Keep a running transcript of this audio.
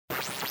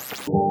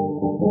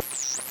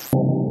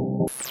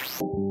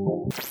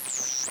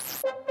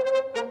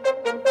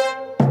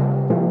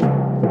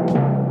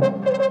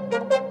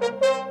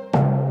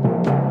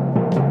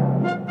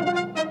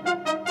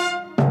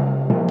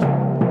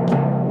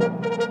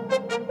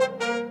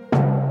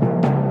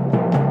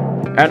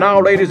And now,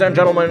 ladies and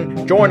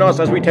gentlemen, join us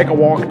as we take a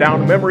walk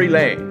down memory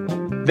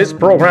lane. This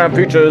program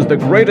features the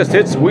greatest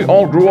hits we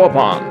all grew up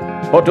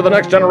on. But to the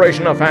next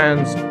generation of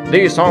fans,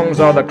 these songs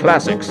are the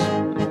classics.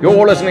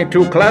 You're listening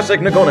to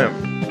Classic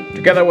Nigunim,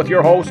 together with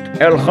your host,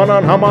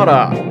 Elchanan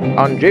Hamada,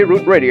 on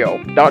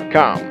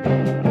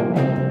jrootradio.com.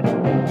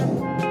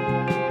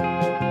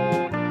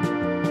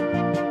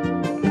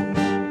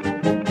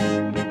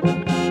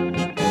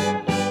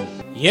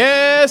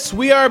 Yes,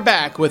 we are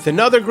back with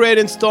another great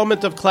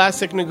installment of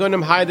Classic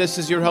Nigunim. Hi, this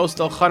is your host,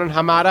 Elchanan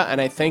Hamada, and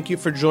I thank you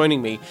for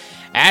joining me.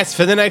 As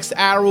for the next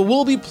hour,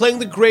 we'll be playing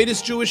the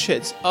greatest Jewish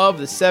hits of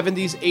the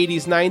 70s,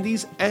 80s,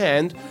 90s,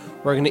 and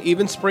we're going to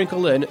even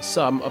sprinkle in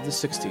some of the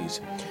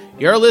 60s.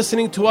 You're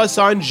listening to us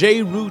on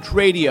JRoot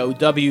Radio,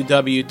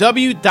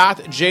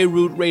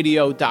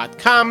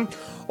 www.jrootradio.com.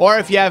 Or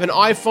if you have an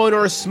iPhone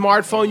or a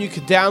smartphone, you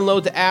could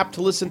download the app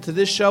to listen to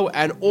this show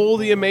and all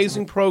the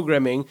amazing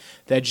programming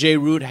that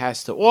JRoot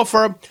has to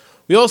offer.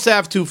 We also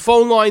have two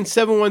phone lines,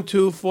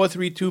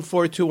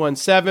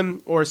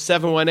 712-432-4217 or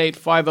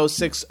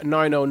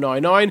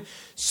 718-506-9099.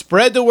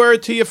 Spread the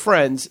word to your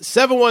friends,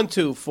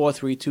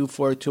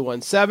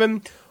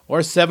 712-432-4217 or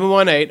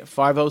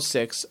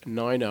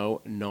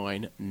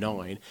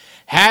 718-506-9099.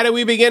 How do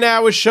we begin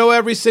our show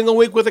every single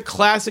week? With a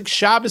classic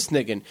Shabbos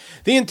niggin.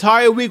 The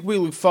entire week we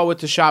look forward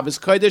to Shabbos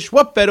Kodesh.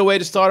 What better way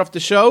to start off the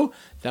show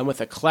than with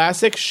a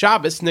classic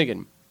Shabbos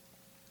niggin?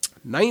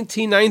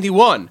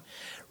 1991.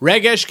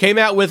 Regesh came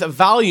out with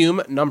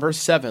volume number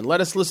 7.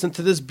 Let us listen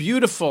to this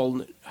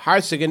beautiful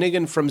Harsig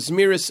niggin from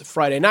Zmiris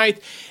Friday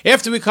night.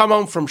 After we come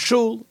home from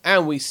Shul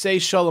and we sing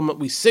Shalom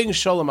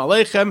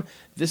Aleichem,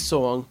 this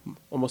song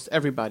almost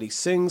everybody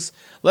sings.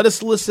 Let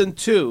us listen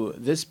to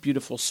this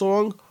beautiful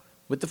song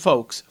with the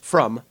folks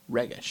from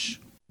Regesh.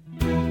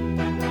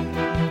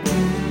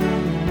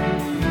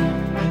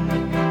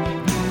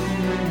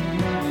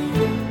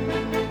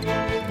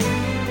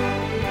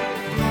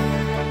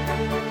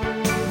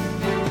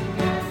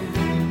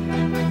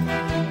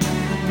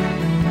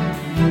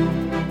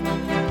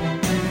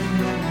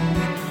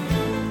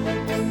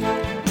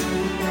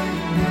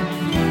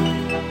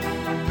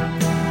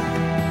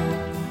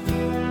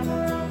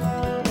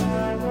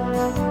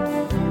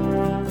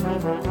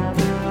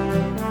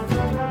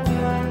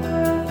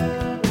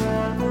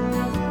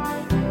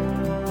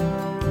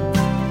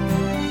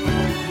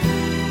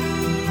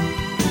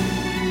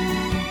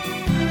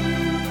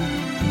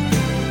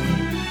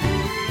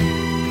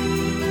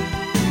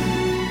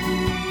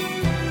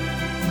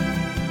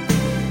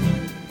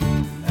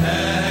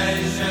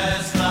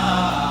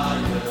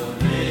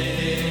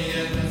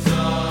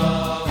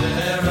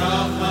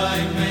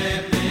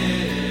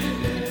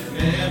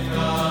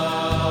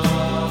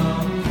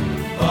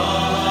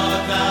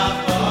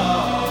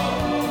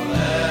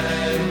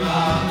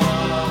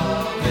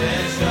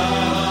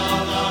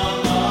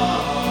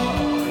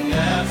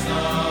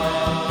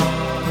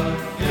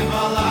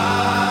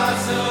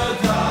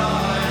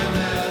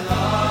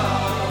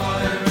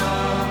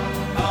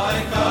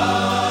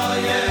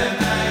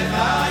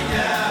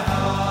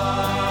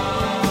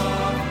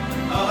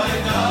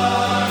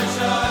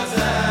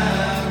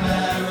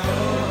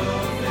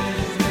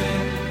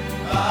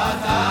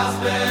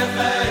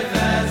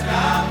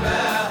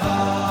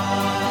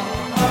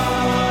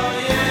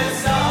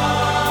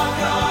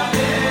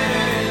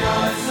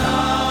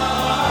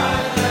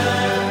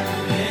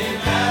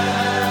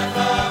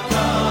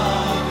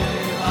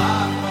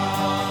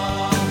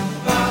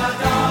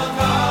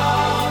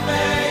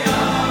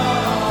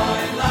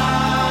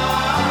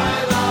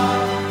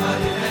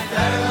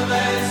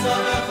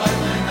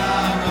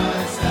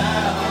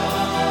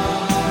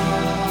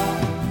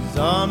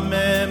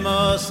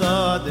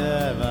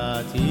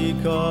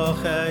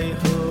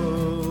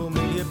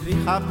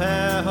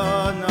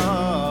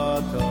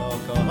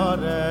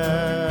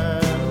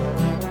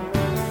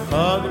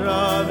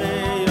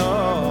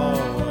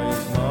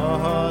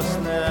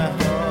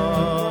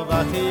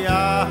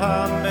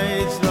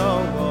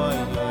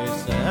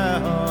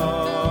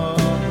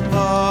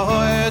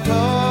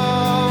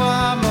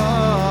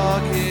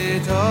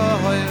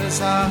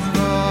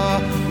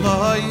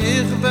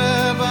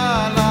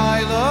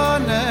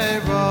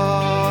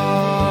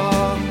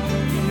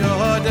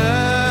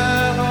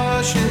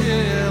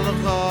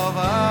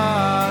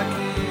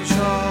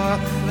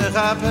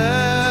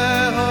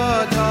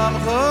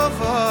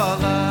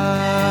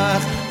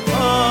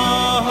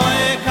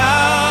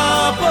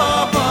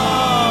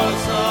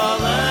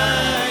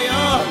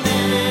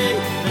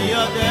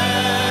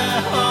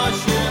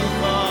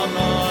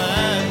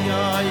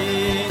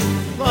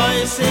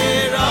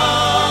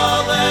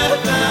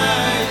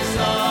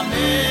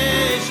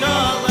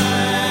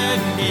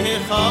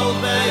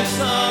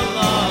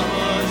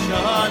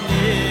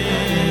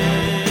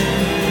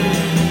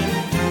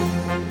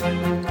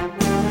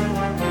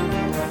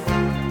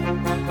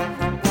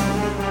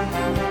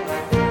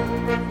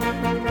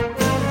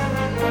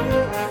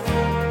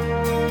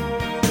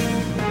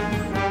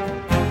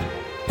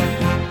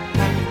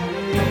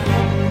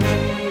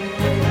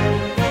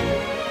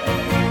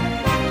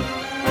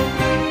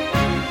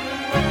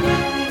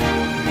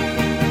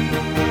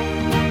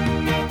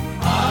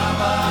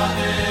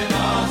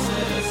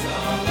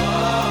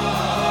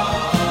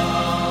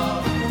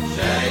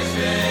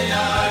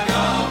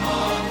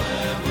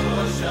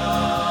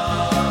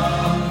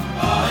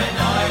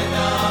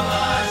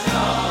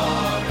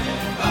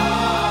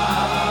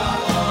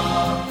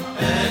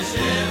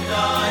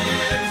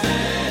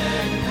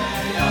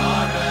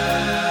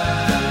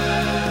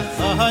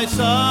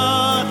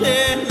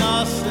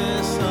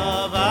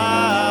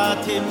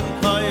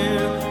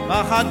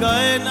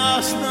 Hagoin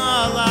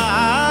asna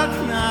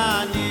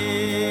laknani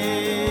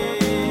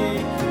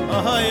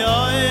Oy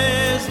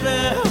oyz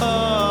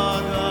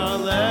behodar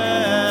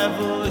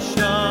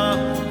levusha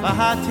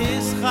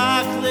Vahatis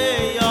chakli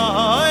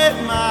yoy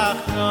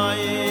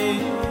machnoi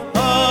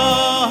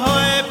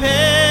Oy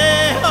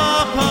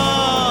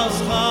pe'apos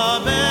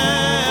chabe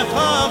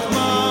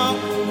chachma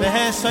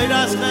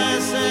Vehesoiras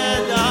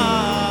chesed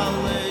al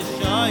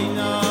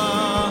shayna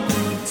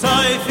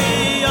Tzayfi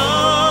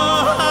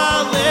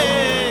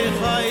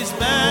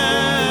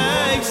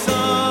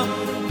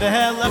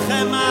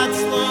Lechem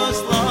atzlos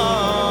lo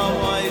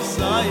oy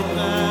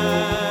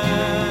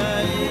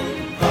saipei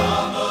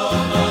Kamo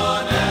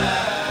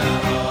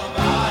monecho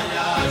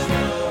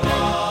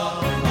vayashruo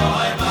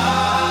Oy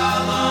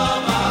malo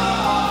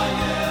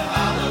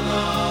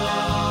vayehadalo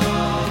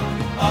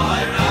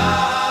Oy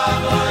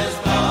rabois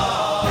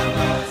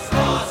bonos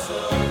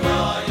osuk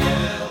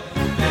loyel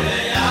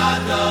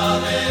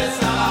Beyadol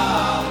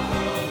isal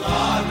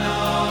kulano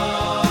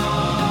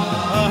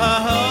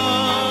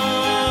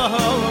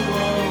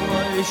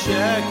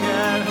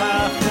Sheker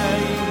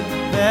ha'chaim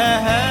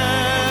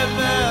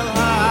behevel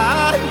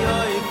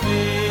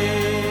ha'yoyfi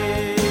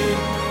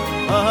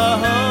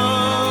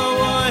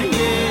Oh,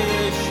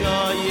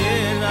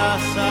 yishoyer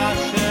as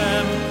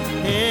Hashem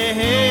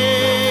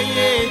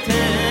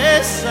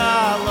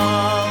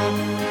Yites-salal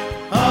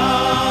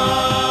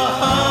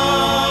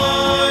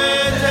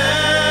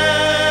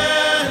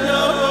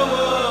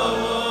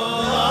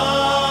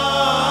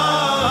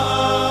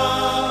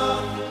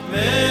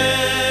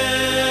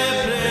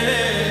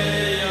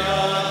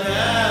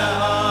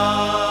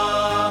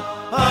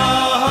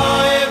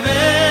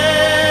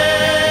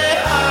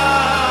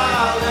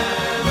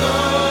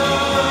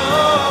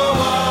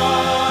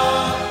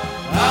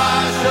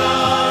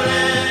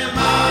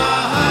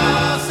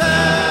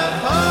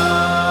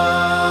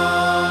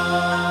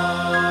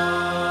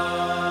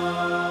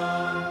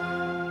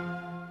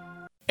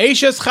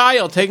Eishes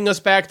Chayil, taking us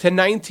back to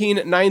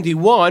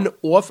 1991,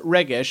 off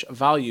Regesh,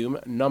 volume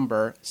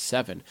number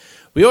 7.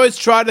 We always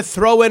try to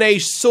throw in a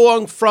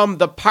song from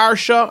the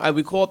Parsha, and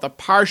we call it the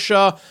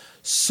Parsha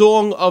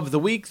Song of the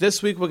Week.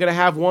 This week we're going to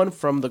have one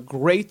from the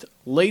great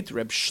late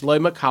Reb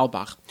Shlomo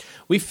Carlebach.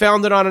 We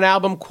found it on an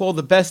album called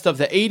The Best of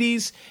the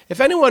 80s. If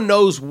anyone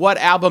knows what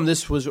album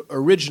this was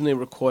originally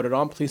recorded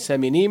on, please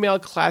send me an email,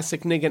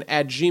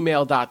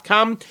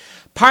 classicniggin@gmail.com.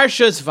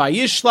 Parshas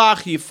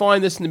Vayishlach, you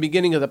find this in the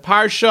beginning of the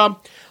Parsha.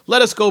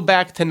 Let us go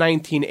back to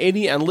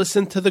 1980 and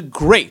listen to the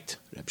great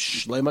Reb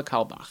Shlomo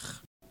Carlebach.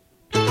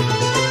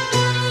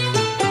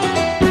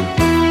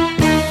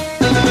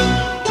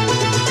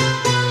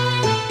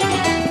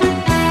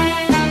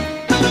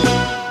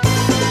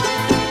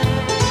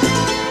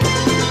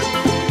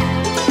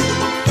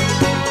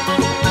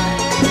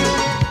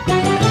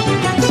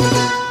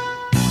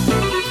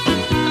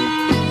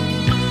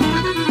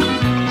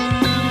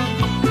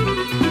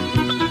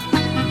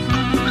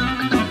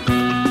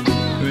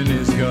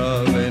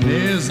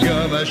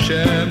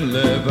 Hashem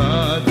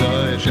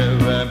levadoi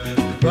shevem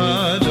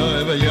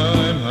vadoi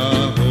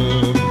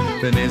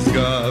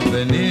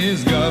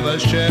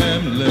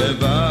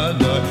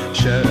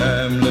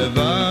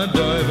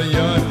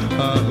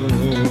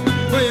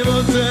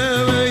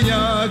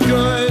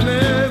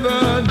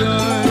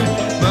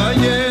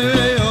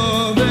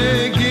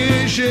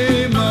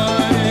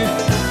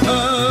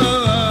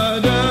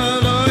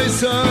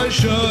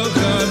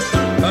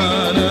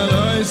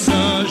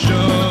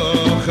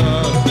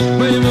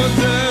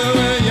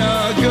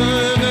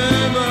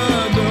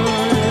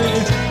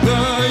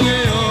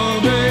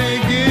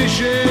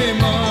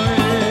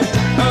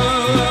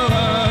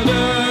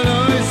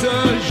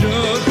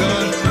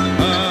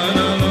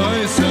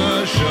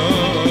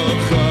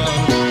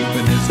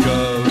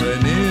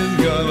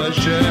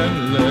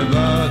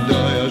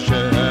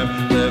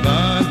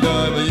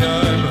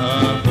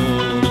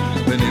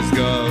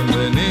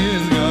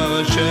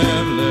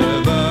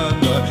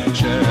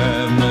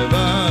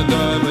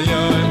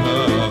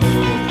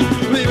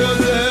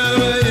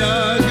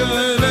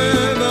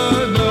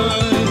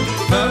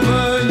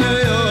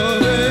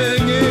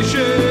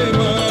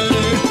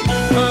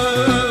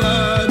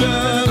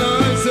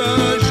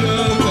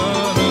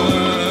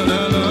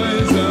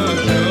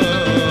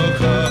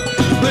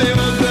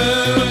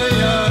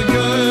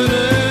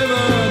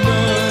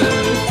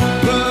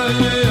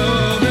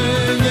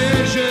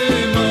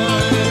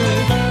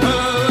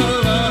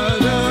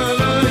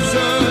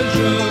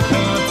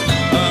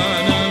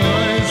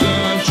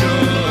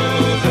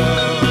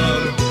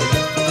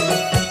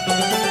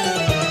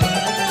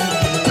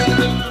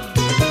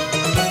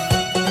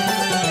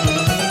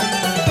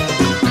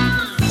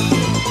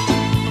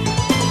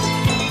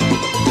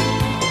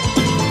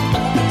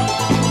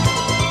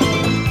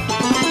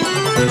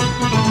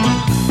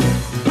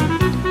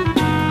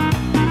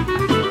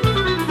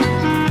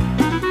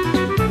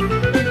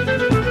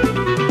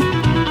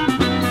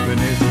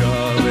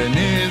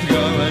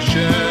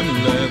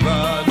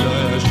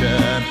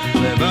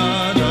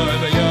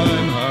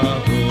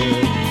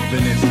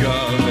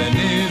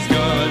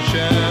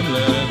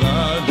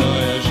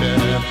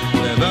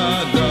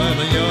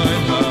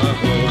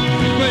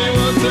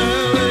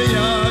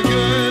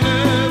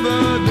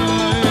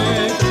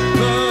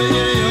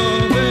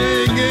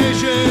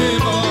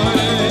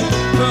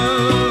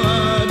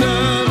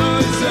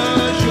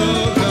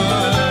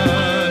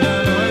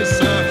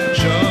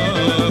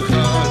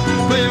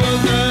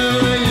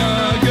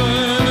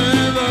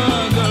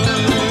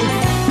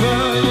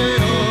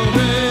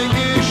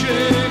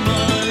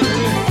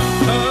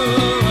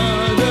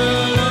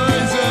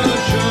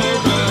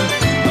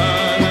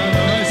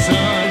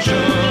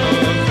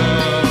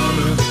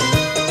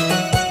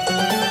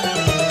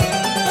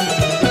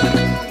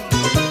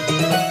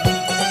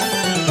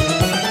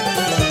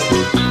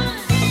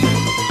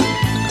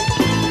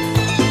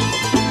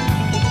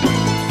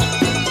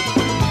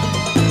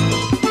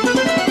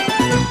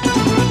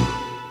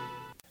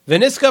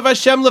V'niskav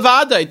Hashem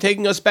Levadai,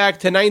 taking us back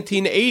to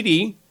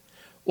 1980,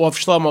 off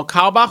Shlomo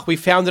Carlebach. We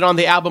found it on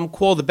the album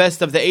called The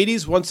Best of the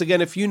 80s. Once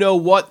again, if you know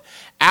what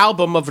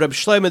album of Reb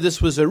Shlomo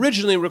this was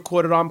originally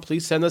recorded on,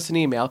 please send us an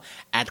email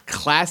at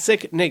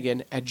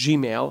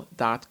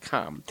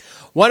classicniggin@gmail.com.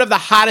 One of the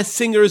hottest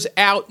singers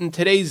out in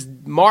today's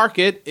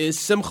market is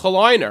Simcha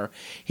Leiner.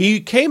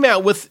 He came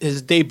out with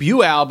his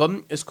debut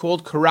album. It's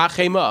called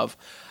Karachem of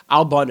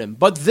Albanim.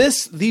 But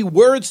the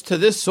words to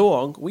this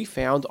song, we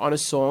found on a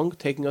song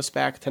taking us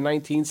back to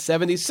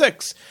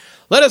 1976.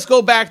 Let us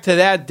go back to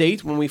that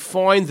date when we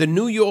find the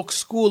New York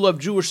School of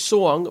Jewish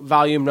Song,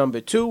 volume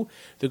number 2,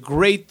 the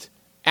great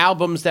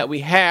albums that we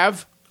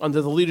have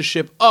under the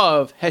leadership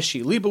of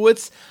Heshi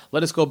Leibowitz.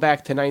 Let us go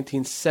back to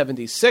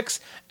 1976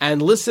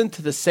 and listen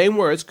to the same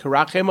words,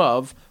 Karachem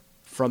of,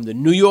 from the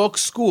New York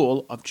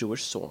School of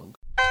Jewish Song.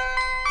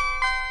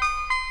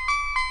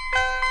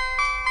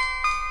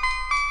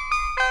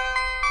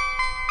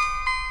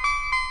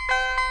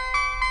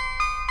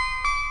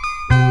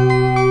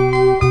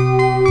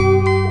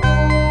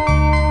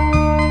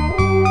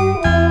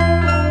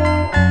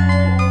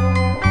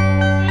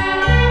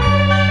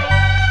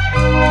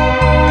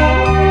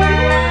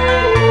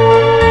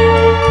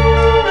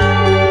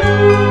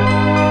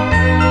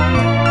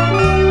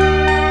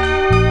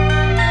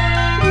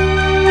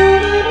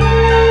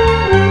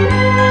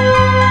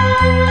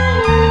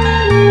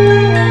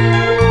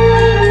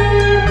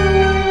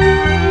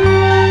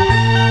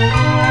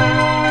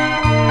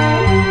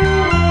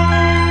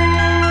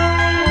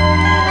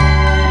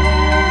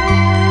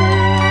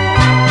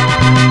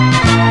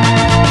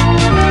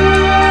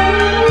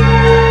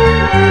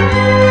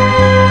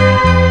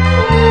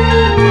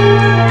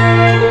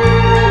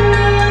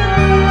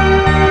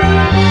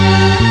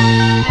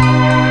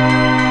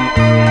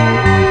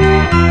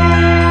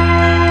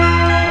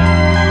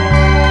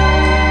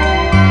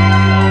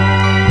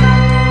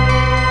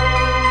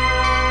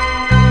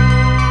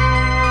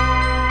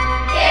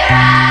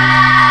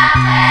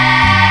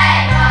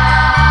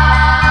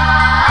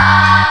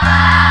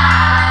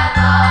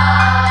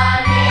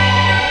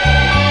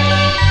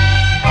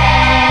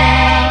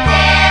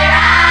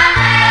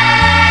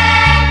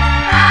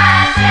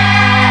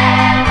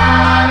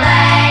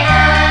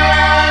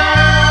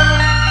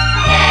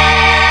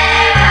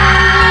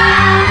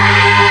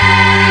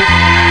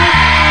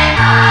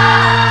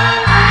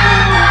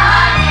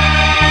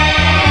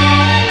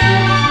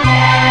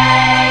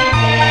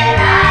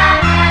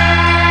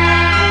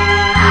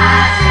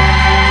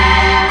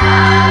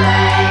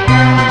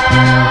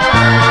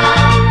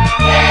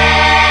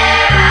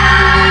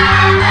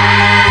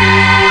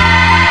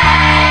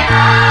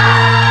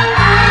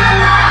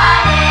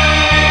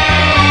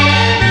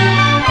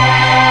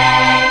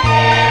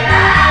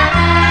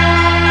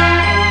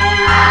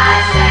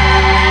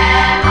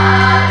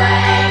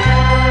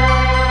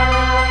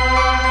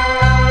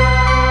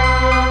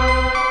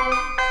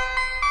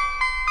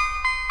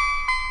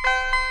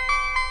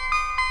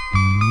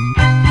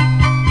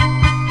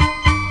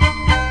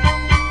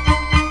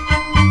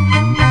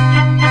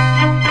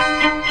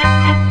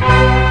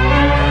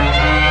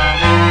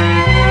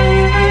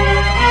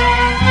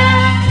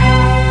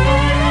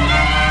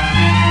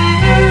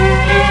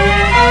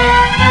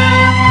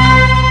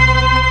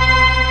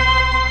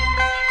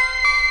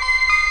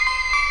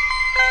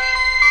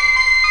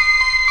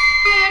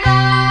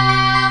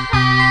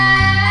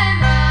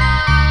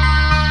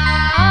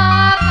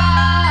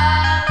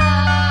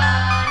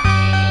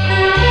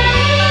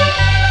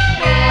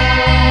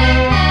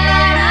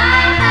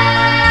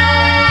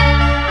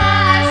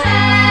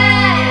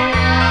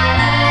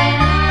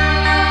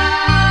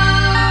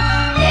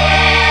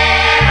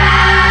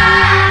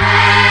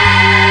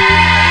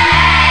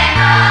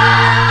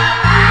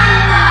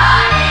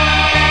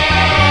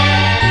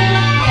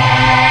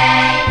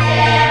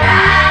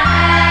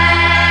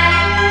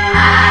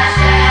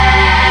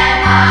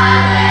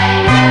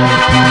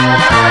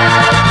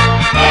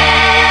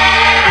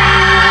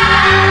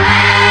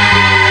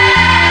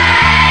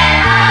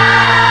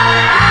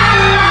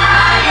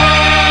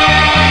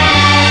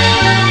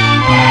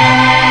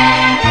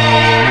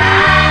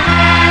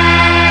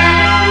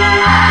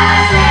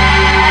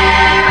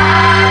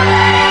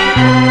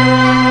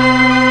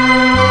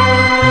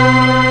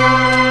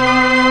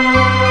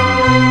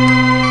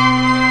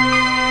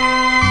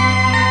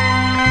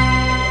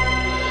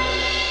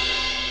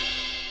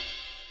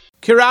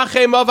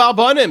 Kirachem of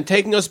Albanim,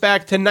 taking us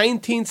back to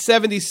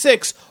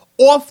 1976,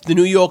 off the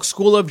New York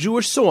School of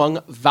Jewish Song,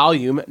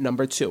 volume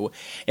number 2.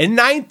 In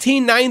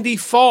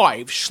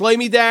 1995,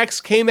 Shlomi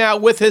Dax came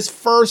out with his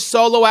first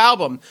solo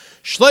album.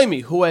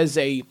 Shlomi, who is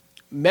a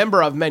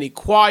member of many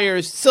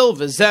choirs,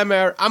 Silva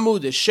Zemer,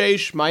 Amud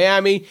Sheish,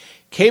 Miami,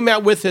 came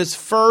out with his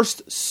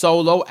first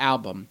solo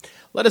album.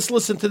 Let us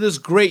listen to this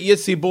great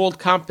Yitzi Bald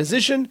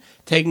composition,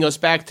 taking us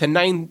back to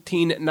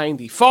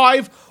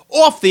 1995,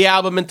 off the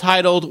album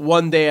entitled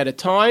One Day at a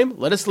Time.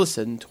 Let us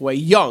listen to a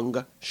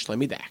young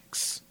Shlomi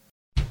Dax.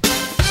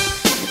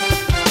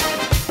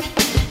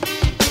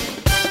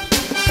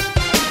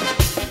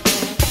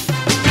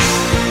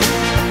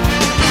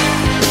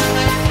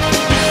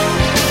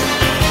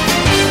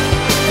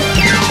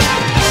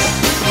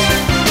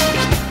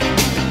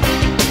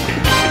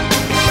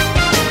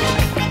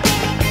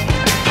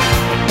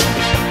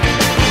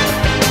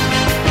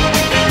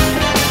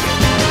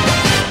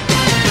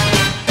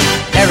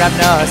 Yerab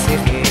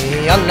nosichi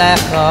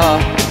yolecho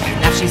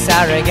nafshi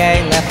sarege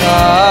lecho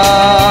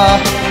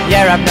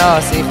Yerab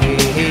nosichi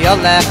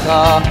yolecho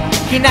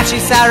ki nafshi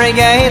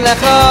sarege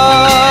lecho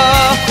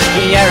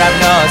Yerab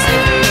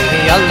nosichi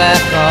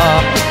yolecho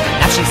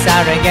nafshi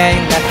sarege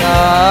lecho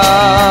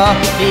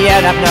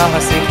Yerab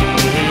nosichi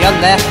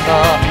yolecho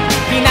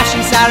ki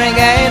nafshi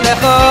sarege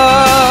lecho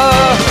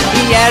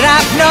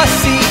Yerab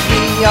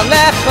nosichi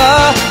yolecho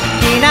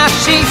ki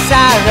nafshi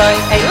sarege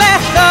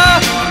lecho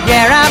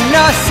Yerab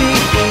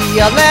nosichi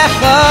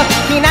yolecho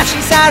ki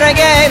nafshi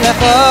sarege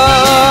lecho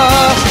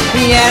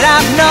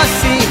Yerab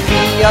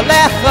nosichi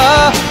yolecho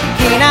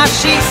ki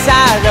nafshi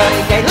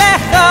sarege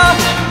lecho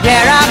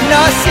Yerab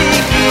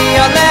nosichi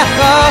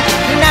yolecho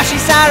ki nafshi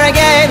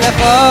sarege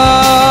lecho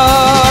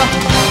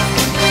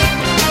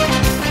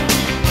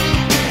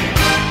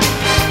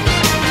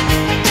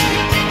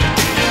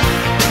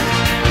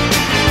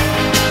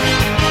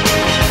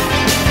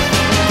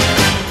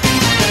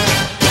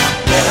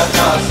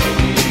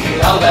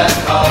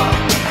Alecho,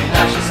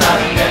 nafshi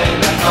sarege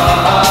lecho.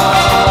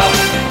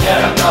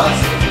 Yerab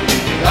nosichi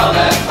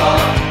alecho,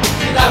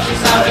 nafshi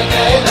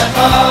sarege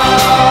lecho.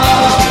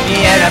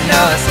 Yerab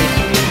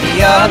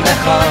nosichi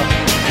alecho,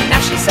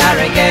 nafshi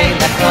sarege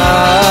lecho.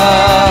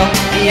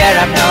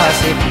 Yerab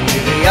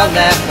nosichi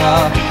alecho,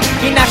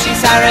 nafshi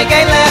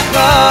sarege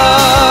lecho.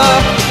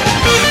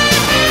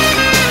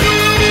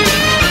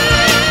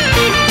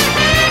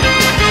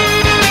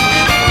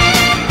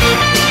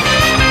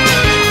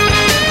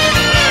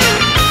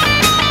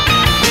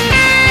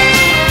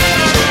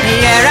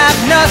 Yerab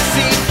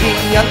nosichi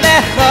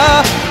yolecho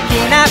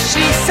ki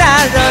nafshi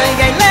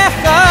sarege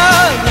lecho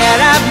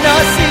Yerab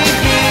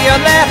nosichi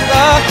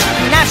yolecho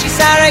ki nafshi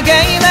sarege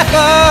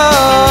lecho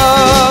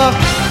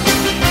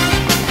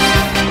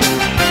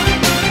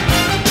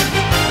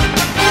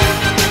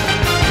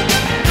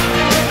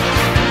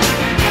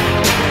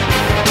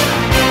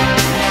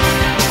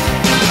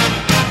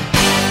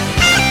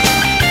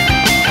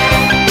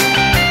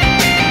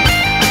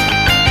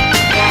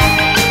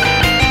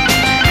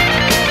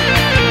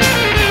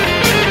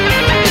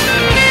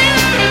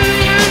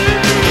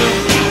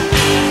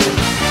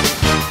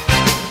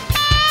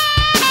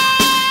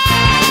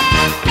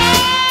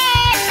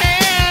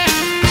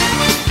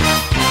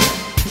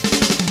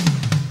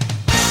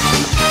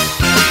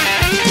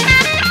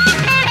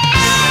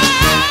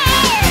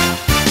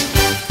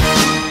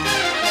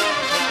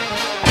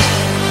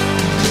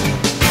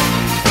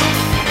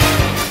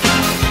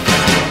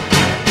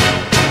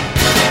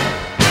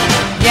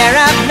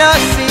Yerab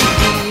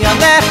nosichi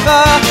yolecho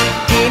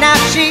ki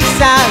nafshi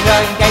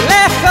sarege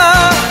lecho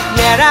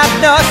Yerab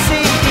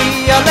nosichi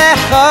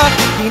yolecho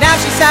ki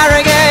nafshi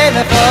sarege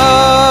lecho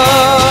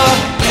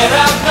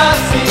Yerab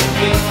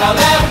nosichi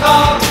alecho,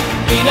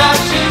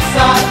 nafshi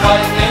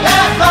sarege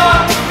lecho.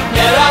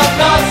 Yerab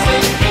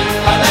nosichi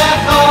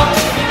alecho,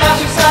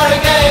 nafshi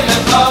sarege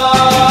lecho.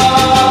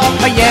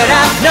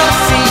 Yerab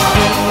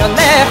nosichi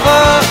yolecho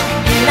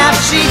ki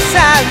nafshi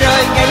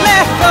sarege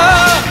lecho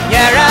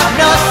Yerab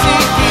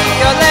nosichi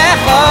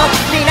yolecho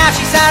ki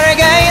nafshi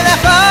sarege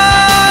lecho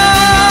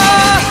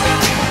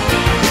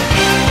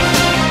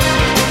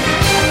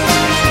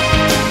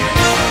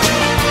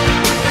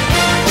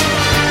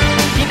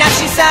ki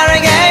nafshi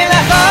sarege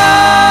lecho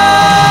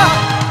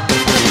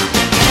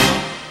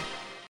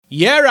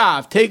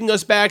Yerav, taking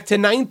us back to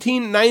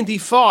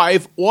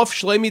 1995 off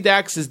Shlomi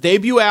Dax's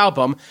debut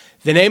album.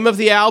 The name of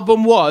the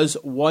album was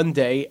One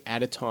Day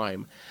at a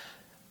Time.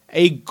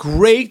 A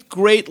great,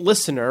 great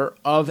listener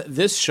of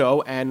this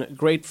show and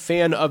great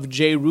fan of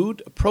J.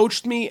 Root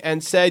approached me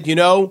and said, you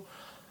know,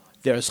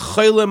 there's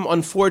Chaylim,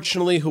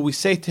 unfortunately, who we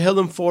say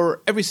Tehillim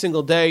for every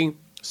single day,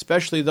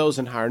 especially those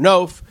in Har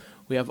Nof.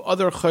 We have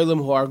other Chaylim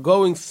who are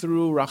going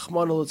through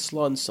Rahman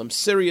al-Islan, some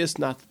serious,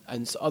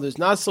 and others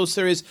not so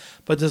serious,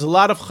 but there's a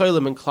lot of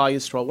Chaylim in Klal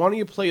Yisrael. Why don't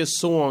you play a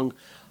song,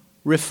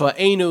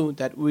 Rifa'enu,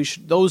 that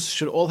those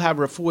should all have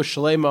Refuah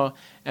Shalema,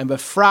 and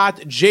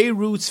Befrat, J.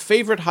 Root's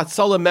favorite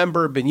Hatzalah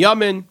member,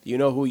 Binyamin, you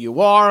know who you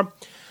are.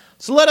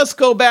 So let us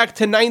go back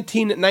to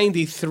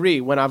 1993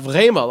 when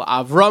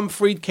Avram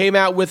Fried came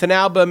out with an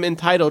album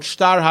entitled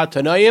Shtar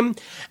HaTanoim,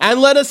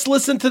 and let us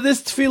listen to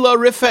this tefillah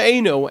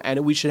Rifa'enu,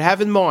 and we should have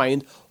in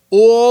mind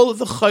all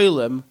the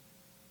Chaylim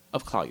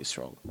of Klal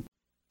Yisrael.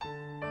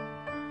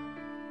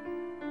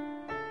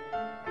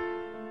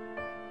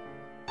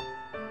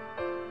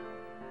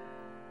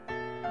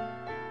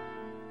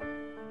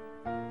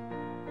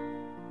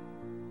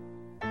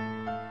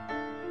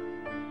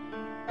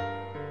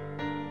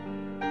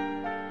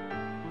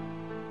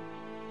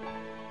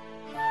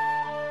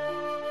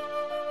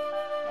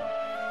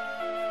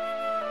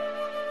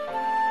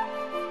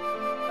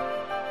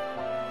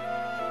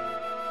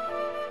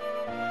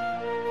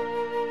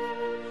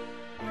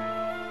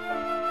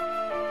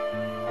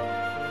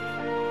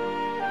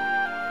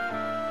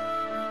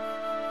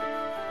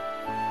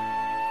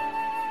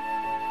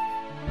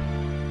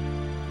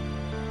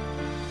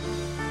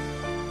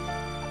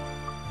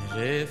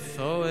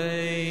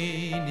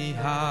 Refoeni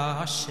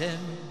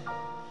Hashem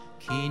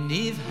ki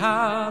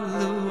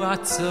nivhalu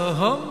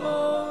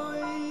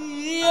atzomoy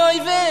Oy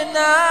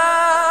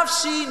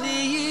venafshi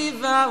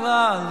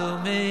nivalu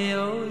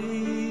meoi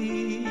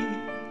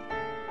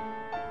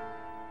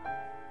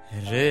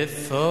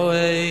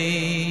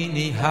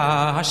Refoeni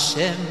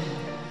Hashem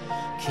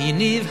Ki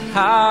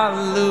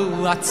nivhalu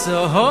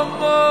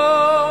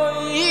atzomoy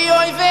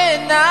Oy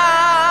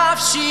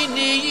venafshi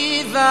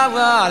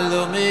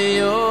nivalu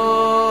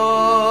meoi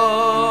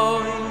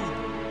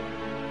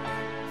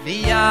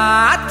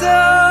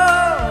Viato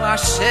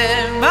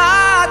Hashem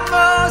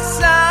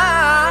Admosai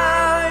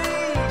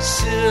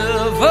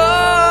Shuvo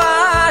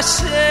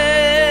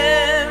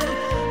Hashem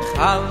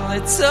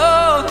Chaletzo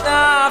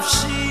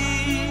nafshi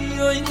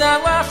Oy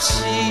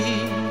nafshi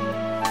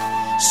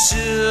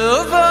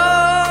Shuvo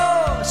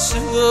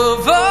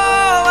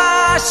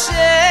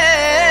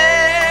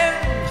Hashem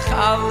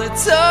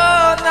Chaletzo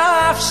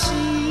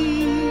nafshi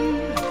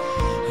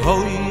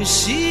Oy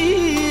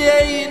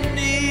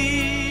shi'eini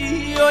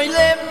Oy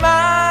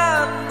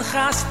leman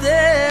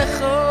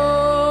chasdecho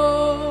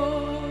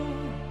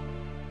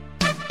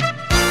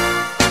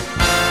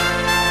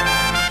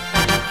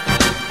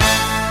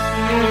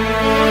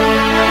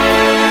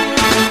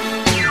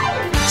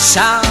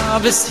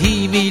Shabbos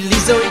himi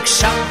lizoik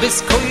Shabbos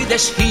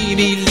kodesh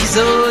himi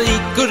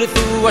lizoik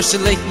Gurfu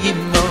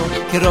ashleimo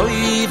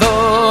Keroivo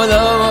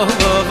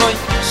lovoy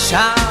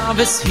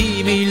Shabbos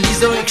himi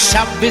lizoik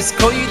Shabbos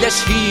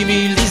kodesh himi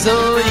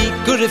lizoik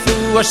Gurfu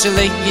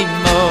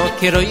ashleimo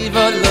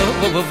Keroivo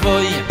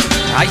lovoy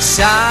Ay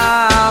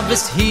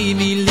Shabbos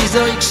himi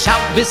lizoik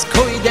Shabbos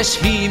kodesh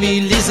himi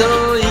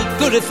lizoik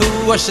Gurfu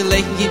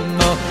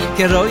ashleimo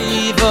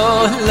Keroivo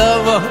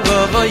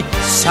lovoy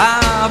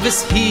Shabbos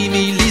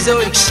himi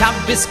lizoik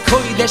Shabbos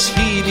kodesh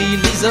himi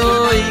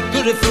lizoik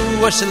Gurfu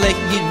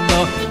ashleimo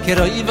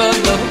Keroivo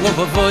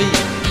lovoy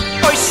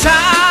Oy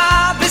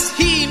Shabbos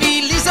himi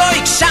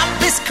lizoik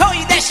Shabbos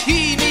kodesh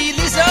himi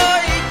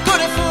lizoik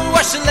Gurfu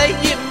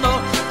ashleimo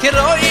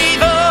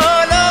Keroivo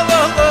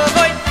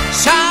lovoy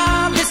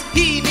Shabbos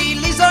himi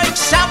lizoik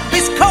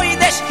Shabbos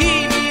kodesh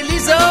himi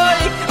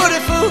lizoik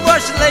Gurfu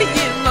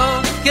ashleimo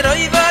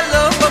Keroivo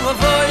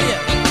lovoy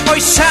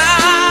Oy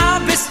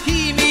Shabbos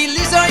himi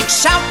lizoik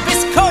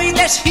Shabbos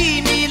kodesh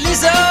himi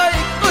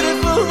lizoik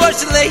Gurfu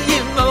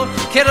ashleimo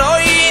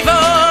Keroivo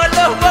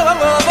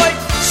lovoy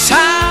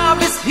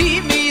Shabbos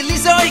himi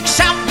lizoik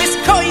Shabbos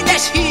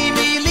kodesh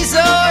himi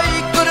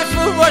lizoik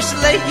Gurfu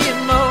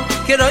ashleimo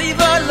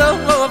Keroivo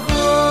lovoy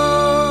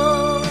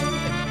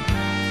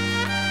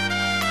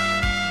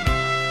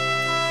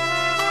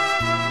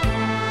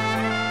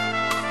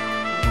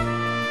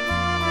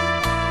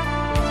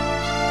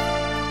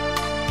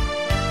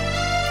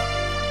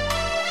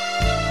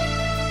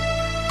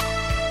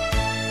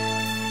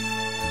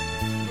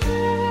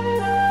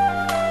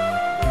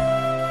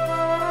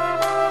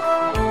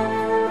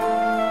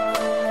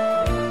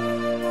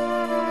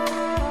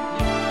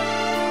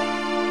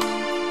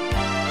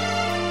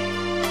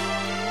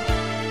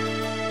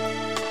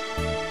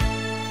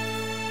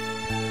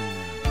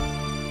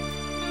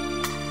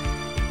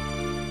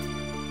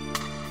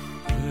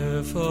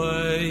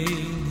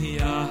Refoeni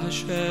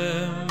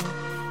Hashem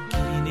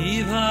Ki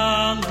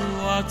nivhalu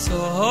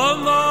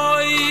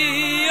atzomoy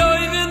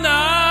Oy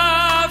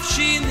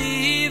venafshi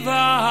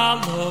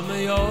nivhalu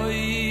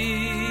meoi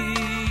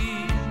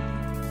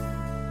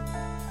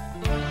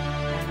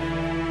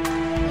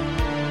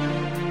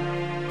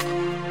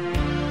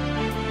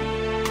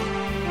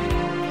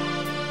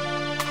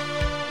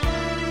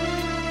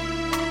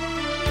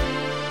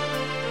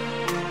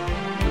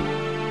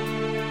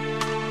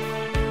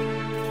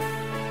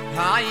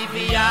Hay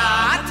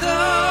viato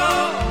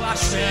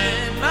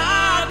Hashem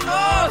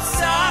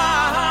Admosai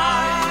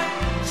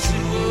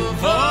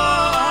Shuvo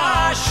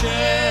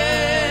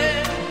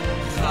Hashem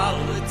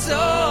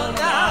Chaletzo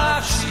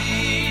nafshi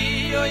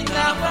Oy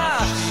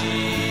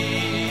nafshi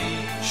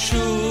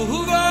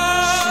Shuvo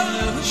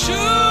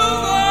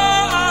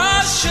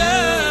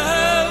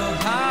Hashem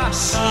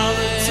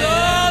Chaletzo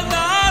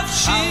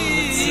nafshi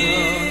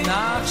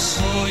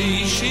Oy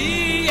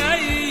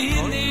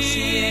shi'eini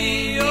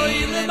Oy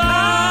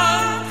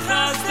leman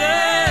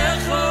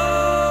chasdecho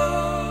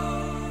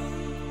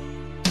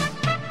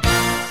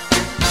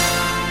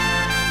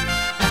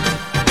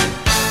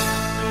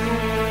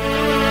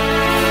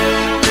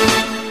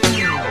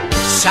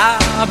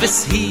Shabbos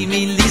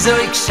himi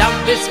lizoik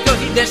Shabbos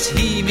kodesh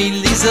himi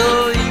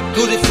lizoik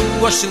Gurfu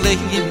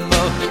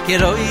ashleimo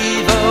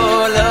Keroivo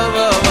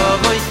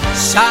lovoy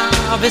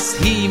Shabbos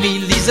himi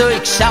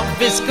lizoik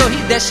Shabbos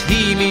kodesh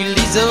himi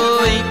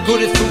lizoik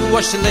Gurfu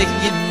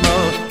ashleimo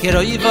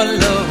Keroivo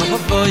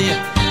lovoy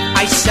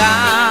Ay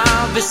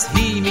Shabbos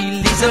himi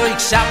lizoik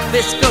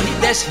Shabbos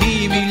kodesh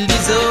himi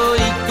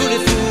lizoik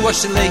Gurfu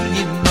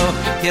ashleimo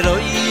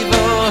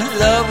Keroivo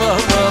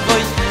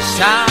lovoy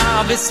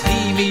Shabbos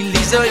himi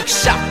lizoik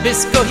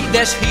Shabbos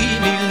kodesh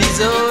himi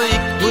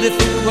lizoik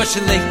Gurfu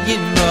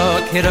ashleimo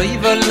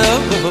Keroivo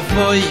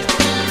lovoy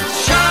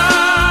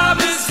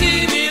Shabbos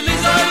himi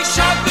lizoik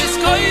Shabbos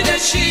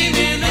kodesh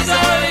himi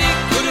lizoik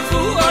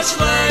Gurfu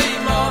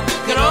ashleimo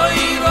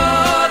Keroivo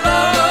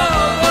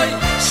lovoy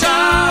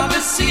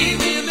Shabbos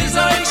himi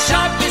lizoik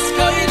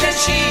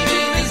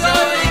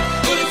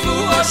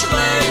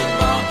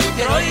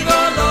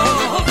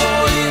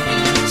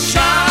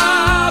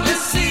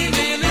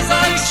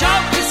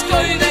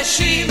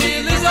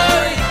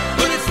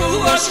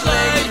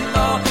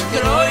shleimo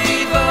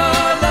kroiva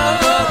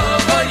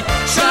lovoy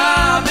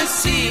Shabbos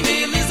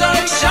himili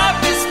zoy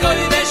Shabbos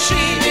kodeshi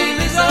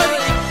himili zoy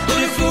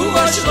urefu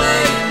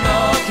shleimo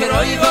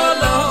kroiva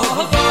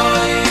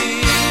lovoy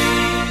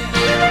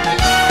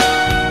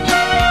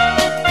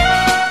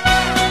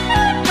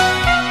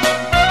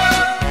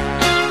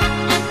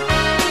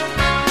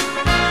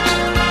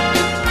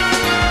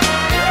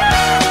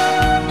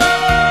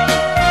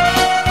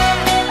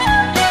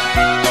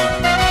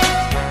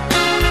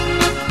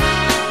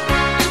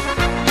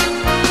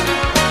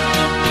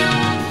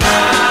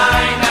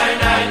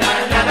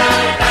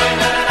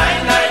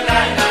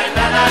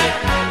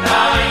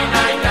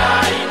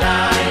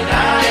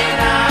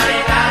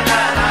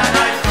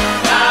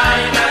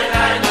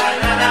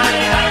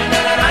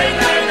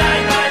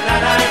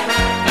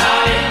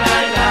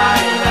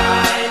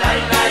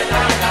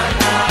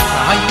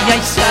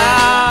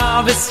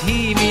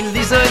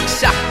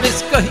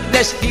Shabbos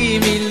kodesh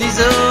himili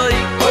zoy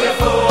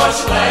urefu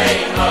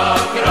shleimo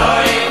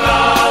kroiva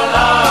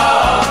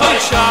lovoy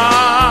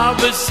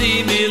Shabbos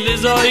himili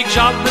zoy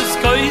Shabbos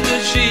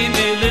kodesh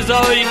himili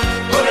zoy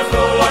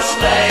urefu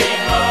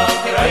shleimo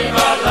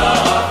kroiva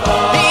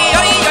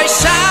lovoy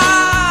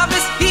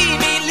Shabbos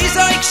himili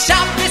zoy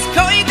Shabbos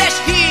kodesh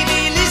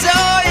himili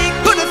zoy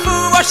urefu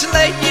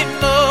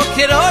shleimo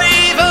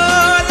kroiva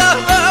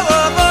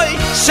lovoy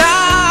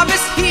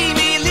Shabbos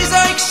himili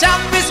zoy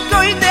Shabbos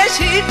kodesh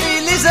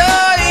himili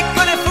zoy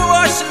urefu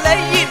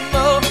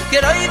shleimo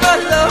kroiva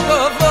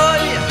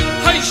lovoy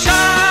Hay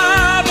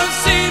Shabbos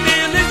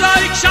himili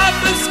zoy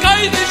Shabbos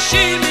kodesh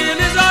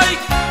himili zoy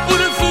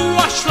urefu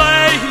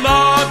shleimo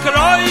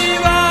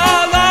kroiva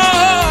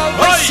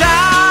lovoy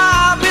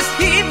Shabbos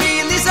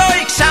himili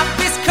zoy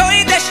Shabbos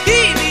kodesh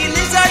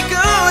himili zoy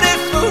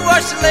urefu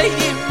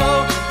shleimo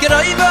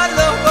kroiva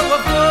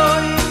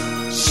lovoy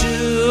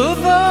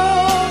Shuva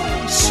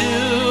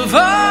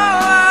Shuva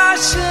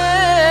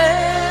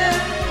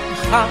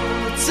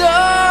Hamto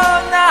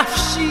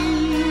nafshi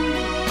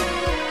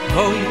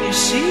Hoy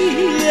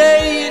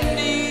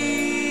shi'eni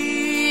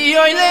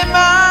Hoy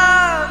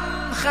leman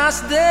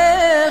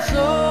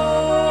chasdecho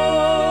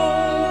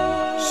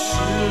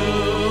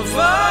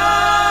Shuva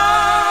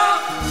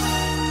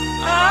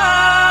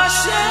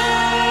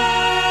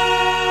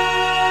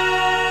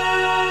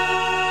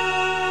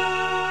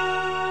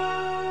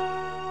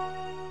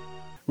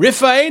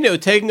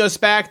Rifa'enu, taking us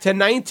back to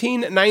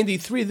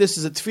 1993. This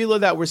is a tefillah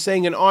that we're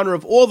saying in honor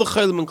of all the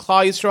Cholim in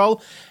Klal Yisrael.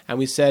 And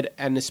we said,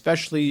 and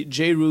especially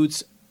J.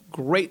 Root's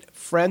great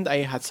friend,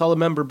 a Hatzalah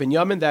member,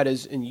 Binyamin, that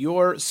is in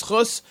your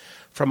schus,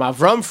 from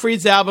Avram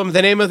Fried's album.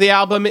 The name of the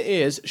album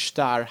is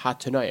Shtar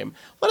HaTanoim.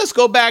 Let us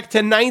go back to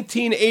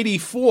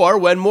 1984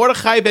 when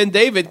Mordechai Ben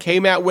David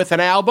came out with an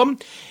album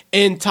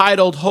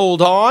entitled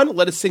Hold On.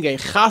 Let us sing a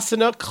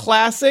Chasana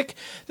classic.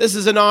 This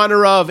is in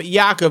honor of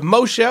Yaakov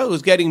Moshe,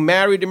 who's getting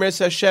married to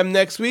Mirza Hashem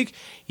next week.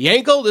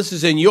 Yankel, this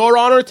is in your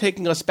honor,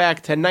 taking us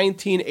back to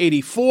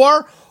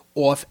 1984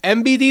 off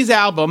MBD's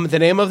album. The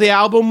name of the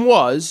album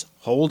was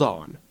Hold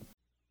On.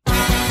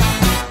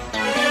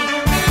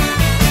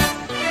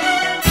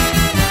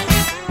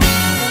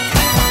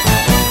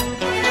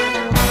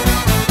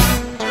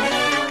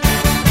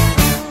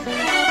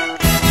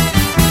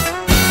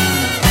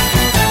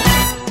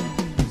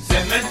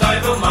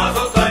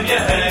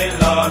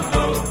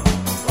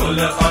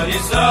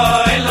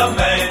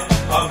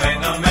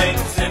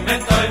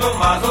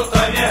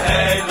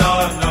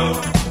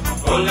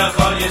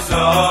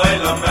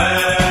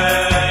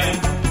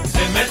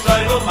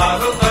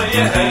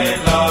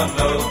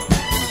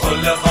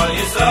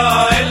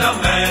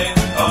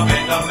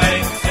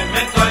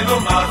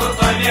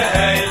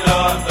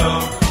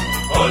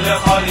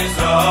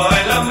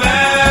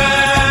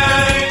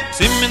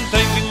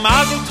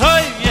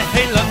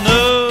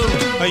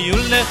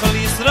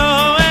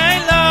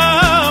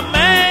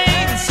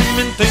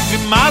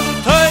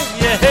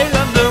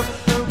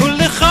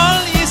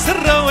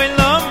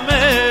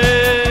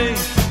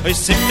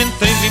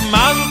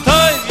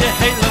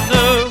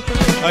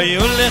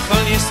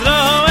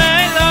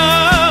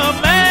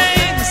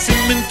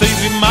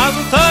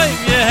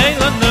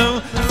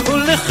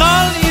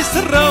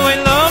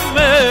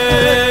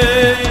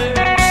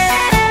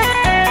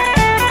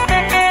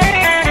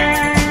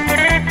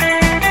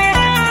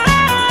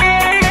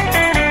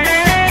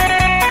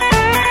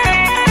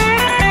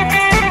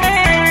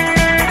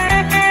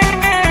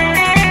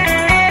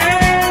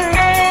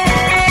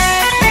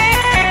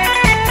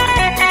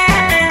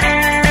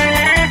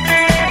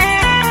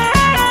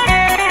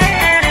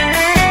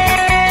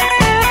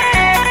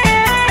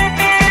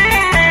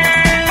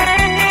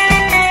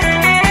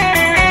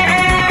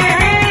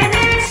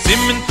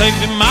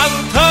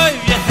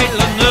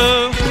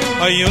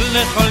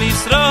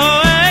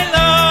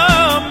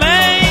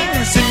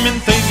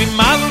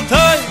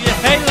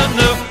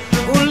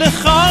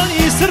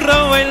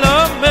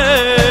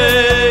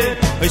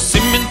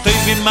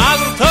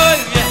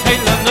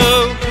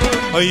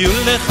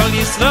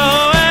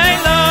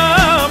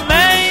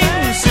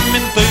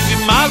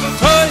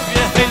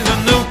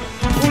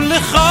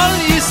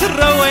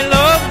 Israel,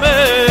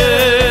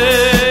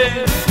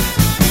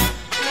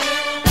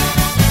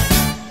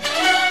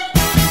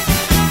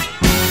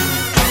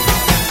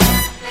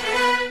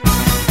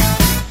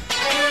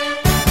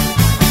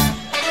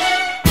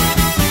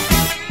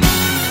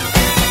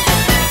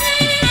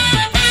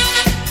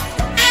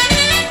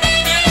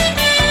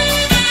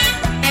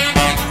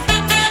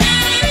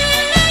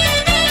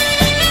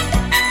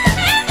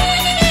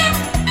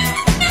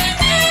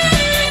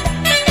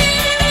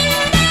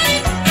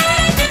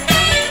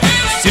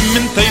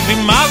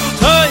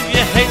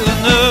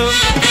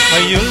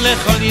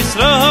 Ulechol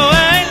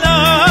Yisrael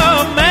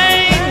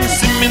Amen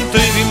Simen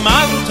Toiv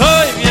Imal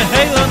Toiv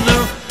Yehelanu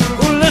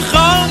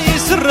Ulechol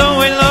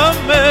Yisrael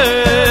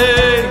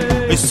Amen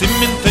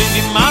Simen Toiv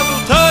Imal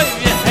Toiv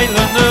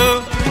Yehelanu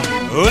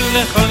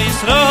Ulechol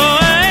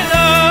Yisrael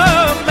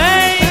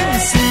Amen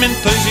Simen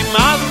Toiv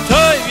Imal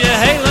Toiv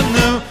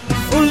Yehelanu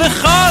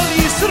Ulechol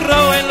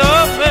Yisrael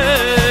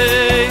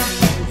Amen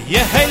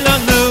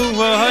Yehelanu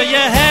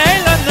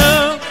Yehelanu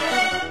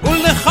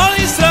Ulechol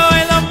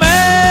Yisrael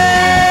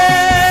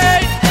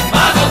Amen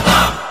Mazel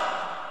Tov.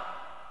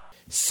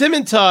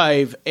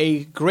 Simontiv,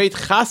 a great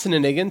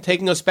Chasaninigan,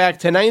 taking us back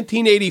to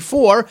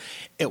 1984.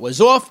 It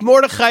was off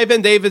Mordechai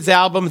Ben David's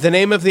album. The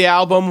name of the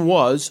album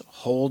was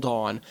Hold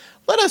On.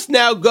 Let us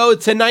now go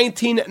to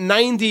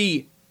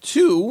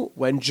 1992,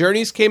 when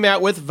Journeys came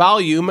out with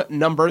volume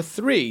number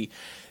 3.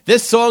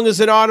 This song is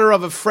in honor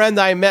of a friend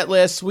I met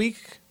last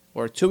week,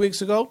 or 2 weeks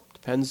ago.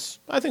 Depends,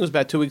 I think it was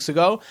about 2 weeks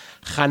ago.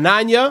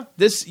 Hananya,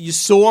 this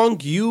song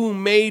you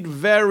made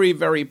very,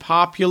 very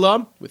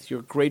popular with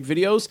your great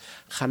videos.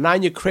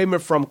 Hananya Kramer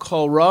from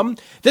Kol Rum.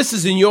 This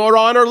is in your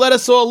honor. Let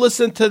us all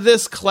listen to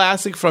this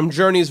classic from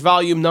Journeys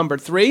volume number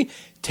 3,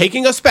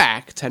 taking us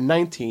back to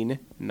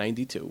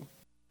 1992.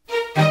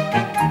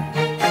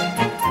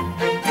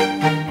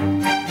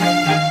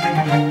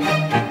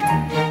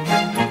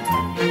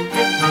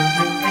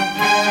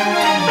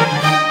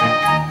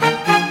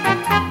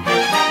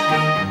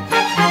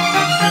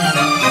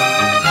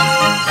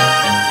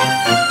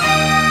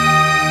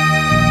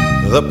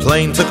 The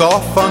plane took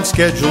off on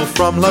schedule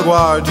from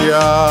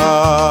LaGuardia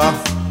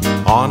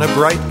on a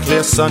bright,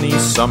 clear, sunny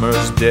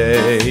summer's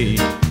day.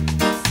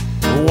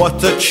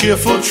 What a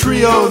cheerful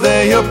trio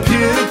they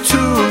appeared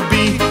to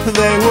be.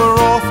 They were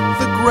off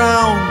the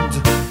ground,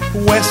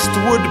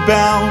 westward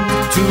bound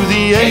to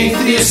the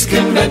Atheist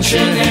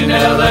Convention in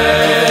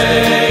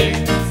L.A.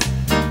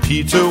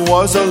 Peter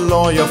was a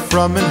lawyer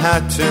from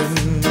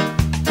Manhattan.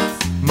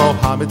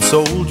 Mohammed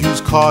sold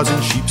used cars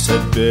in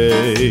Sheepshead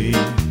Bay.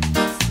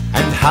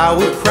 And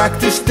Howard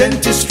practiced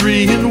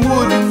dentistry in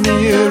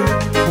Woodmere.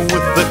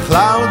 With the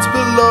clouds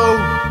below,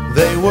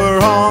 they were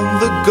on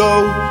the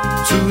go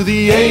to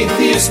the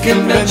Atheist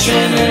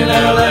Convention in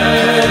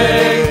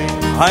L.A.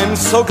 I'm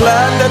so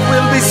glad that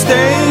we'll be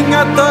staying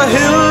at the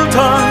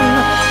Hilton.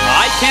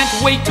 I can't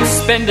wait to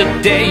spend a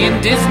day in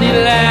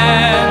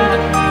Disneyland.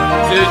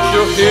 Did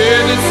you hear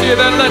this year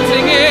they're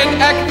letting in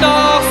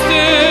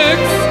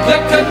agnostics? The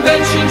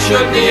convention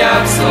should be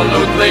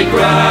absolutely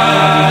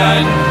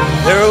grand.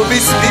 There'll be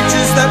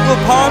speeches that will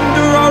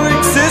ponder our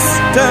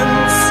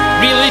existence.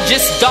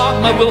 Religious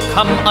dogma will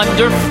come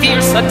under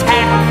fierce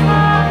attack.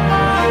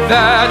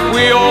 That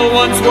we all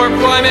once were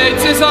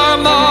primates is our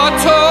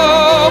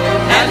motto.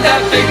 And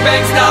that Big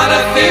Bang's not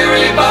a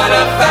theory but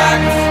a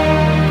fact.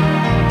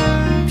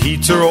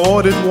 Peter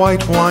ordered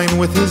white wine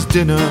with his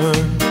dinner.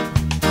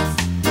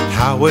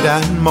 Howard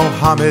and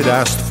Mohammed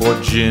asked for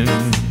gin.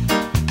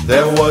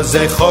 There was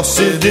a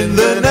chassid in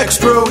the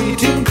next row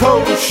eating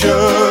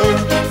kosher.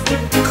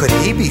 Could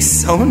he be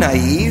so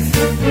naive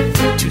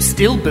To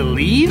still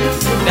believe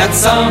that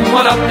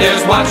someone up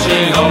there's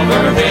watching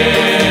over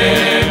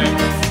him?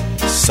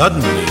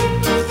 Suddenly,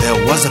 there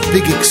was a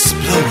big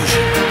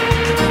explosion.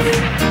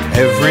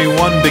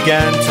 Everyone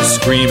began to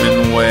scream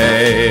and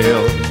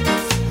wail.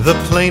 The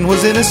plane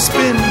was in a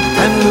spin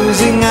and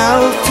losing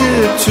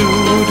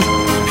altitude.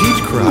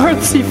 Pete cried,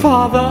 Mercy,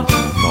 Father.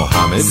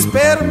 Mohammed,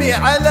 Spare me,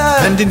 Allah.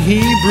 and in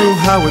Hebrew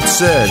Howard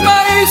said,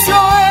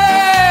 Israel!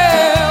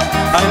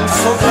 I'm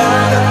so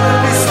glad that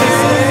we'll be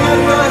staying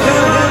at the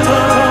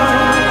Hilton.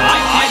 I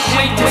can't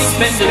wait to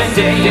spend a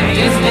day in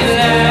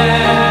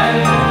Disneyland.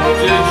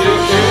 Did you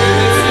hear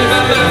this?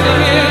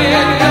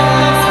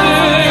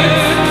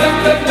 The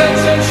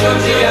convention should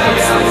be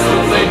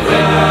absolutely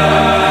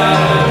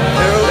grand.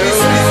 There'll be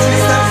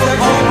speeches that will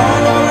ponder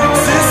our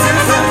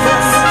existence.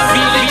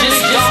 Religious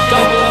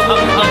dogma will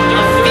come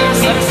under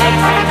fierce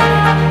attack.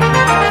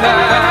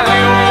 That we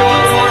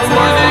all want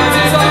one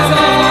is our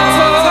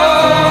motto.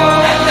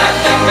 And that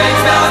Big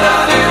Bang's not a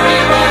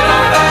theory but a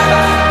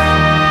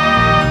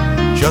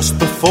fact. just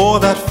before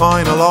that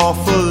final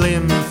awful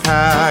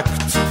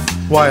impact,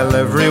 while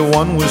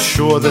everyone was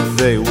sure that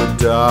they would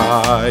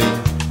die,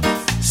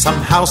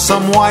 somehow,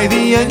 somewhy,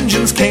 the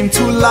engines came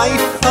to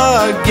life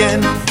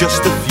again.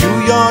 Just a few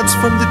yards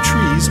from the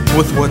trees,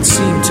 with what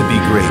seemed to be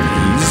great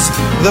ease,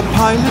 the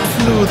pilot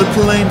flew the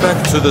plane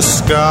back to the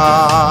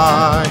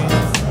sky.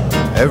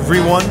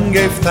 Everyone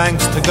gave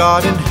thanks to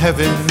God in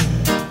heaven.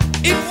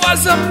 It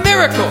was a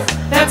miracle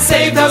that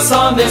saved us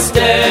on this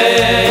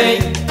day.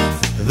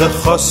 The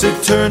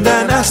chassid turned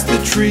and asked the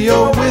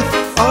trio with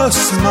a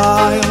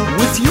smile,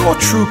 with your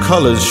true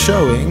colors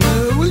showing,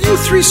 will you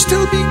three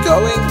still be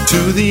going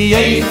to the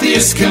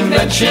Atheist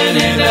Convention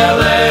in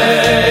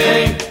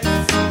L.A.?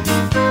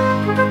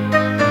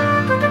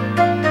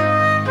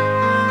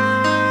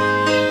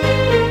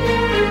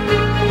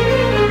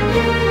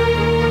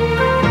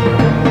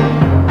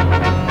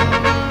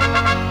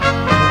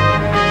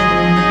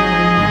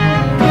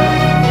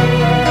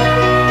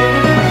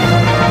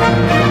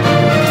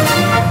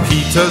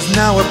 Peter's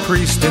now a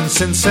priest in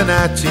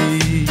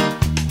Cincinnati.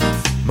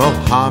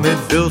 Mohammed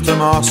built a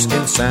mosque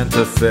in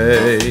Santa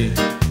Fe.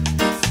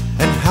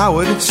 And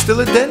Howard is still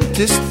a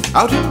dentist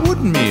out in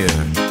Woodmere.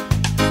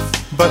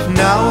 But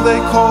now they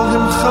call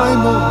him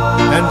Chaimel,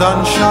 and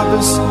on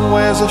Shabbos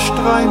wears a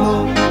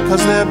streimel,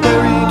 'cause they're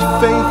buried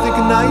faith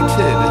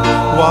ignited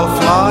while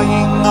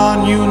flying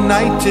on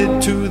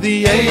United to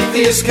the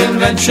Atheist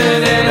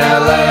Convention in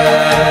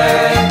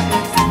LA.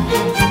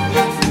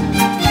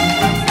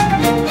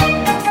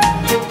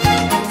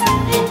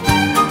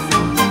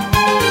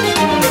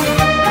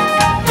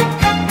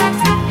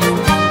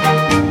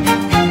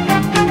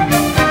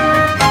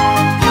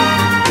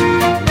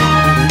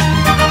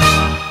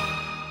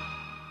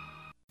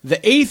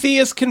 The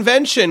Atheist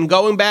Convention,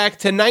 going back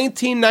to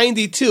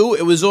 1992.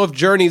 It was off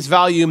Journey's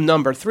volume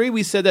number 3.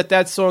 We said that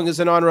that song is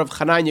in honor of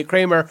Hananya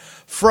Kramer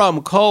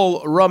from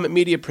Kol Rum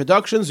Media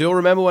Productions. You'll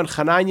remember when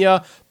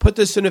Hananya put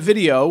this in a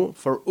video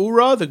for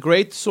Ura, the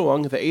great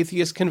song, The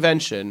Atheist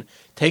Convention,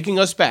 taking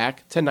us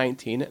back to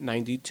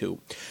 1992.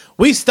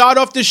 We start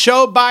off the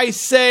show by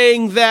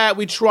saying that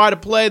we try to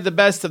play the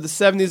best of the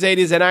 70s,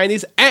 80s, and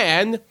 90s,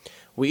 and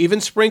we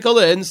even sprinkle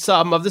in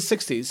some of the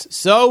 60s.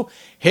 So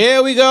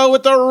here we go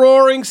with the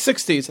roaring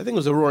 60s. I think it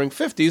was the roaring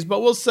 50s,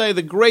 but we'll say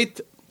the great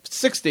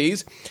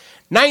 60s.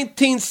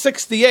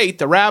 1968,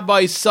 the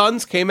Rabbi's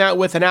Sons came out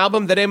with an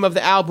album. The name of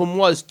the album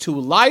was To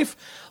Life.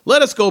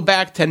 Let us go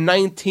back to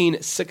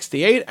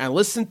 1968 and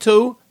listen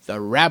to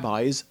the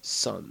Rabbi's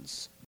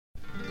Sons.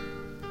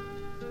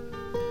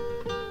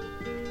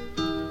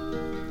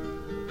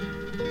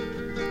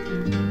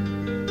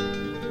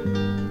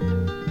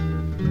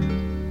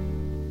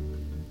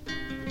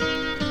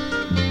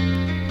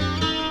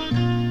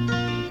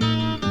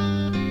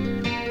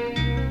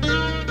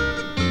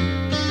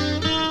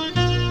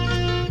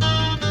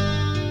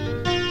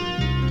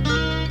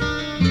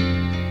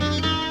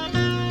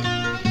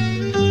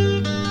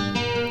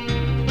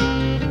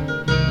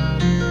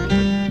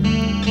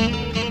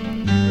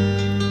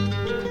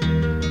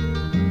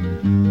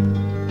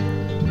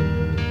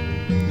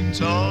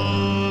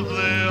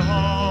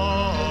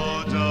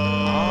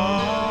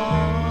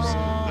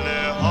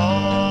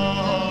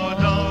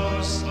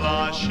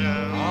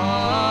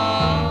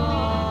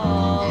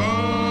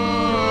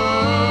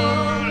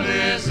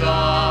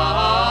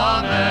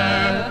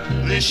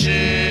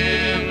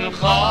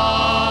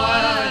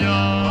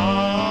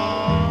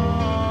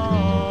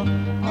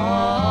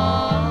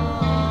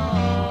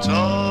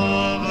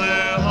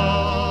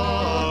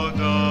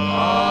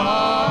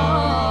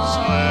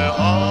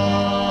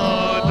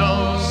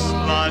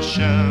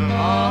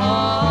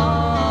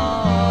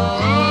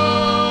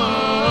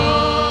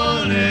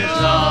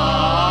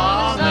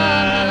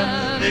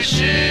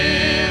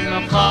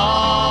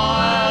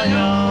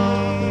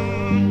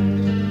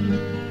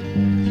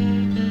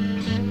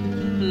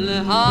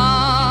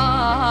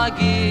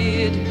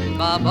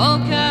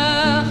 Baba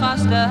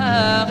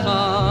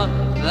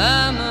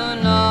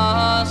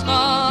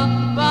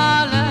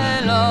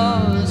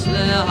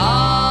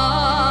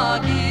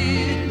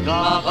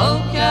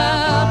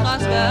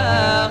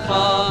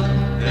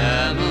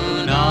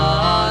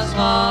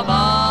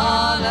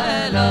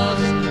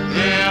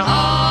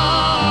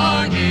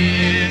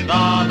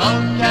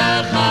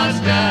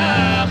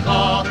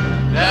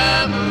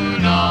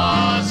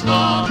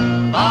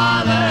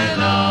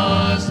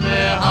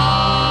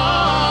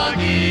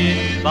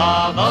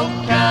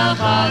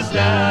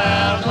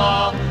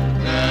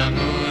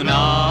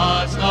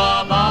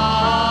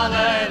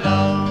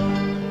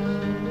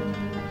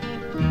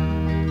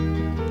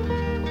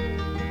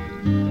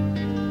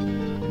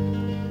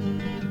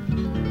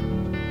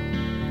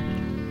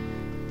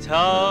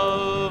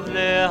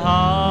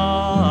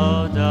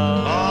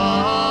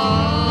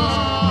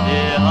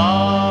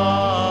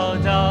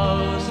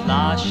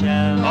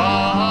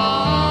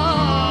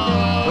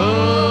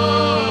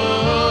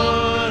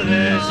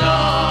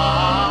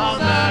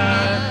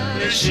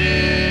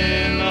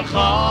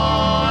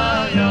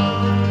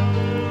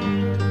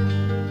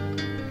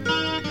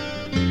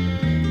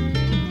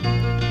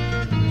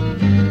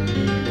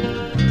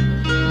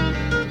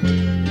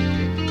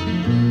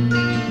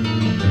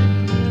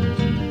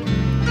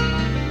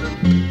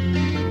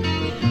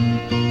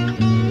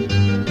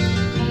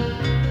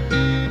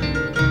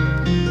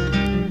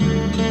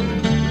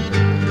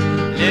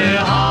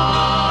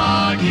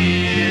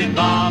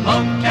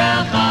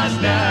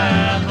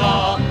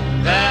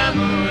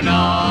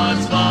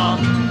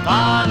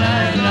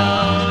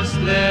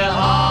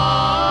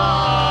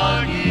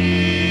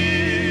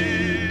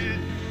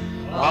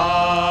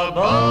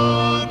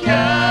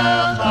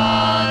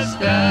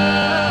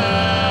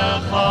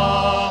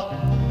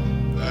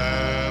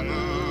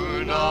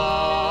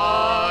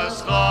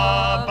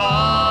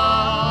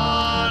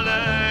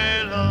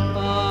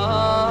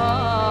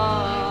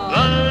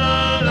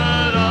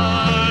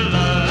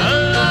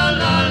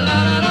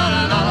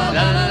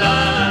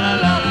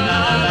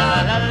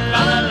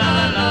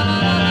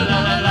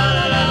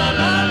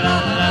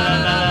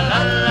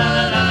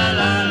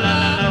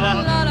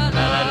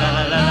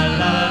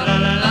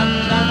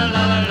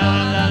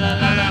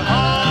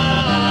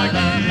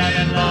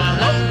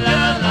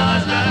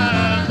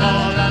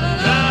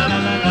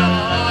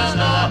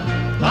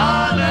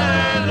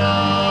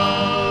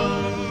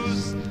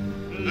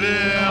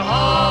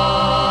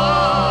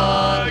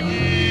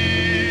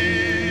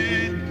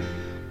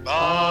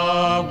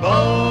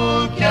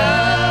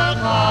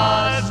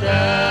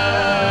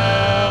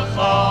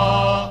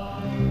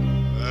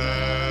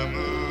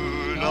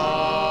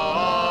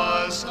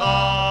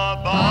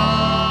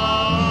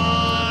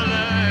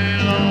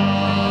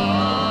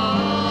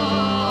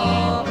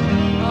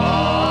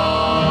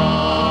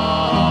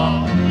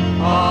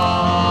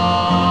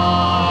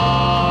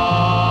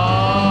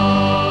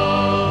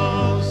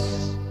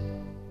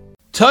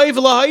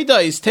Toiv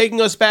Lahaida is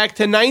taking us back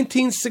to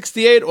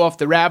 1968 off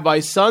the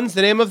Rabbi's Sons.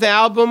 The name of the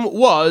album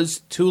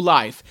was To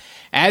Life.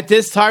 At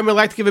this time, we'd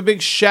like to give a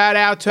big shout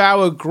out to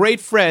our great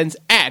friends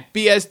at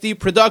BSD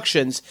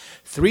Productions,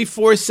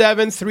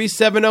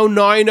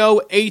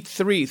 347-370-9083,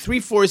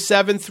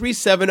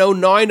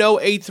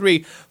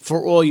 347-370-9083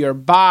 for all your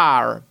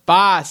bar,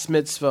 bas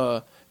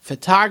mitzvah,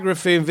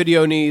 photography and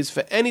video needs,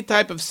 for any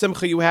type of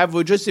simcha you have,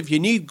 or just if you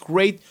need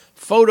great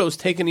photos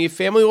taken of your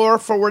family, or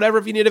for whatever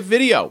if you need a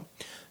video.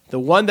 The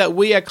one that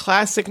we at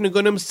Classic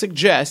Nigunim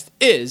suggest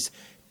is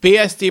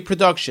BSD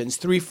Productions,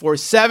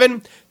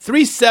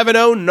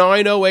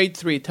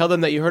 347-370-9083. Tell them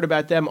that you heard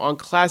about them on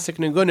Classic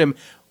Nigunim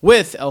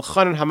with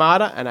Elchanan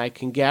Hamada, and I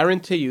can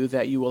guarantee you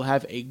that you will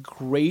have a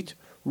great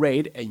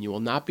raid and you will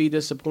not be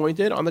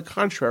disappointed. On the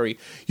contrary,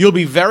 you'll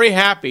be very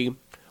happy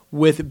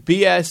with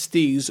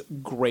BSD's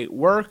great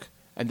work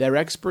and their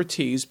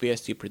expertise.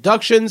 BSD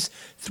Productions,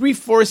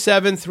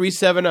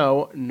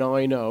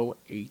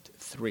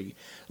 347-370-9083.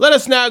 Let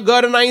us now go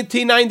to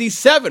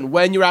 1997,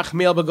 when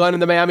Yerachmiel Begun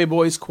and the Miami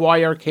Boys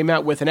Choir came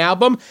out with an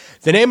album.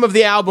 The name of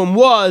the album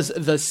was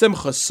The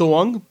Simcha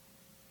Song.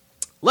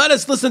 Let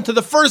us listen to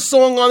the first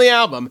song on the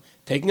album,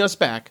 taking us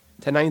back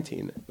to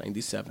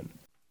 1997.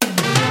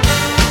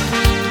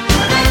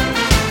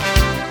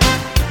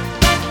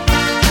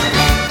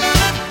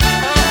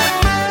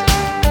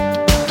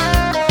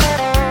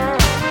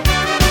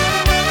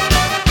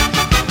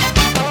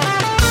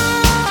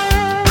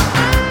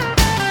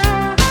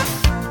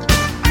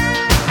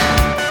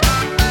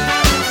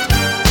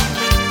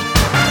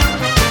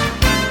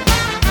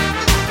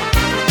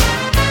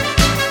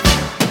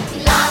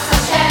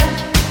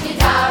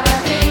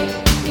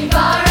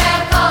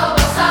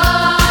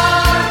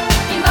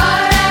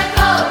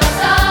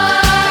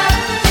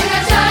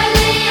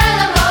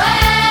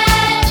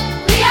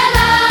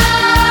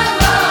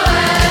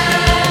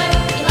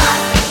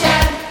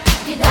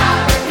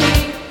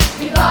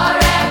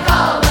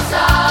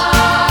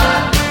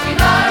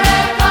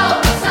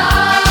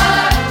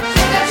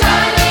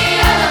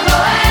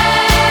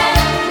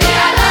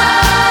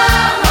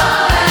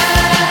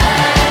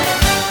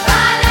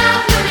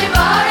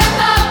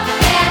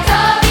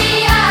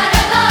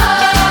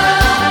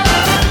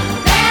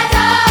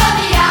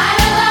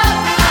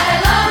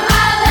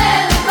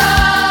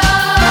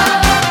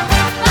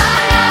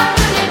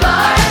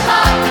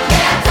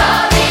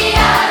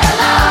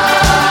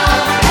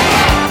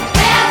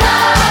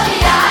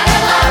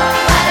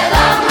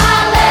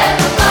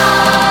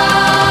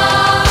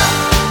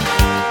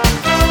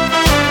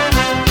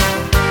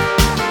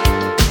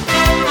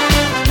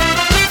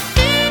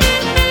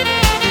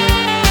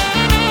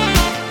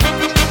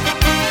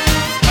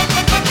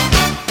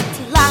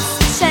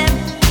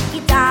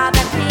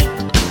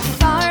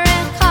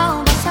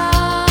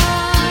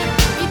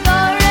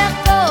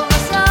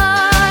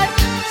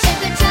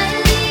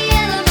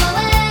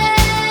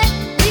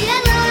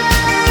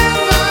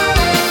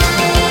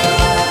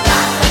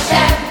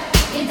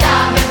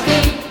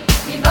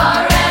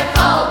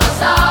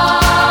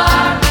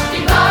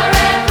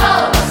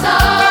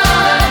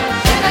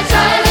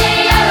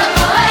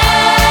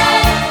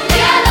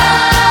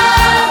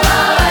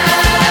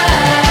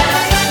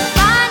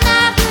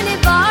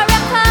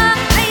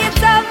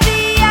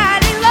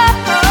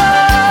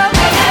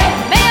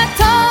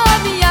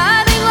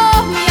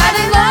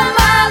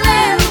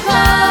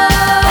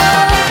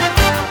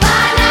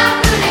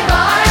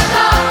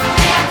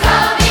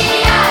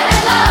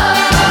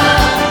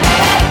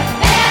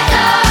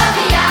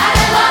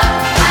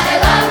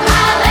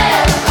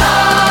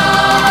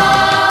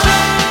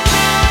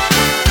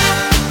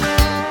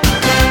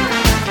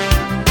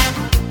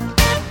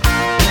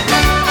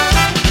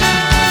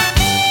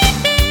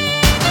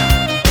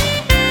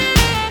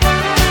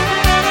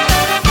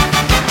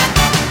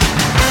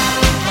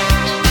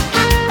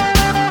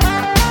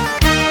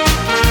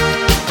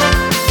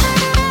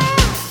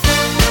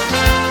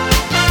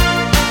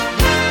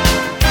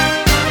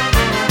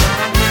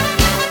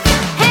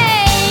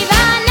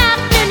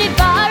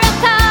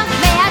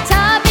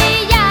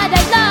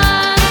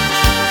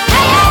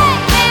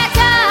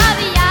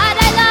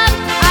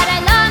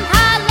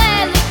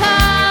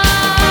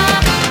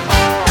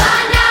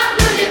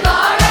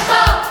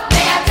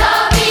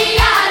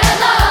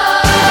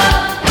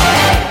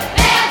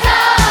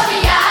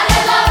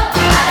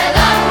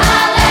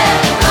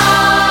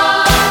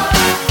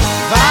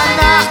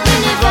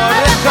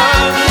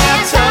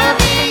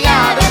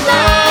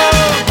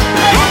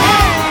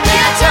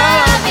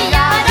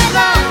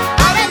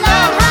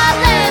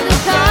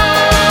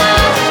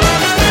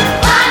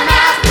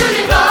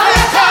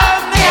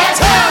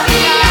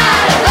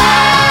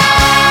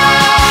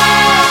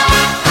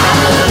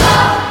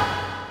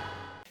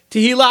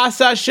 Tehilas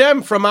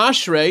Hashem from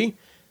Ashrei.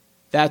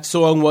 That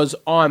song was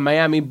on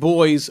Miami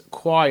Boys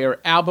Choir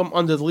album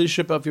under the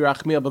leadership of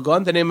Yerachmiel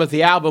Begun. The name of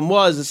the album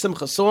was The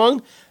Simcha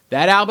Song.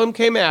 That album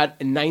came out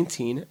in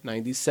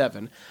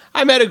 1997.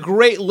 I met a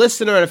great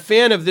listener and a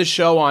fan of this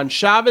show on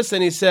Shabbos,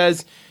 and he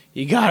says,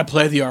 you gotta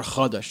play the Ar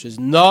Chadash. There's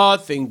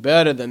nothing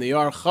better than the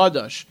Ar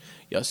Chadash.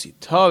 Yossi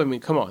Tov, I mean,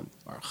 come on.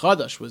 Ar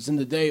Chadash was in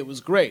the day, it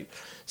was great.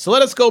 So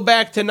let us go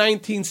back to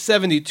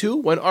 1972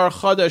 when Ar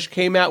Chadash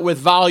came out with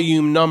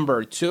volume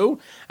number 2.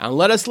 And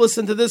let us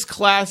listen to this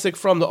classic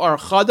from the Ar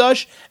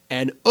Chadash.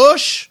 And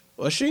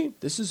Ushi,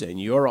 this is in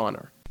your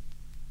honor.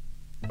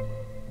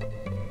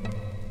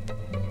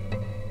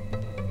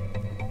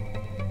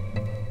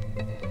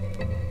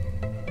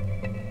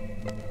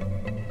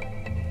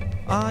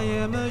 I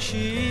am a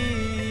sheep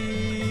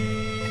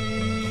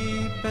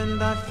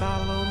and I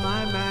follow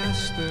my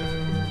master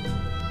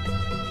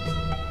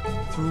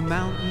through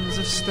mountains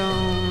of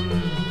stone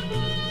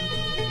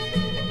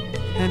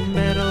and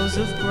meadows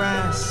of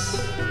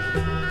grass.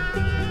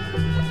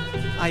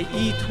 I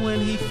eat when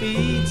he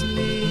feeds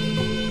me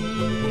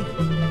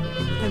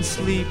and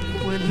sleep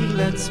when he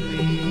lets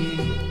me,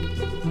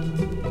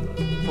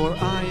 for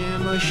I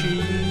am a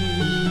sheep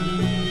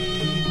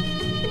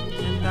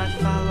and I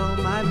follow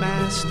my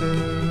master.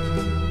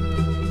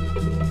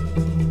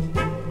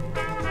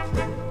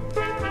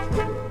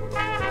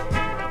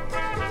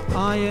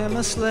 I am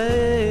a slave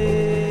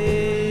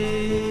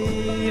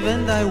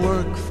and I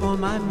work for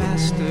my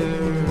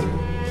master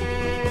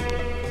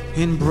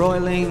in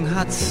broiling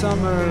hot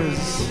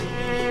summers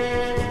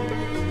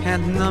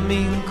and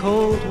numbing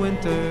cold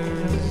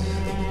winters.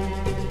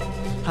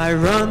 I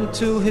run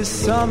to his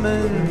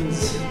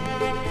summons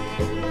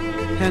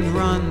and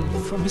run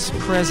from his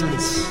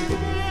presence,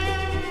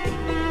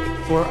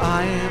 for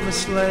I am a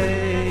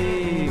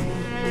slave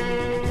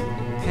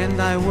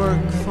and I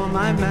work for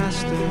my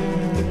master.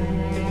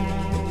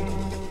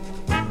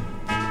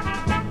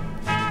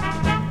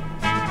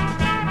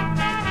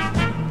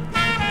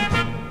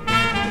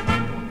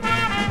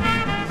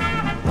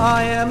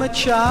 I am a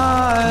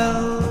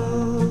child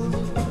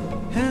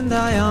and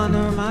I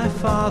honor my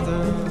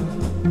father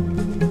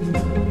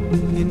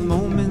in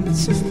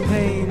moments of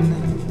pain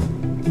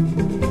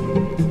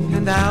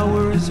and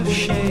hours of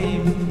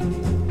shame.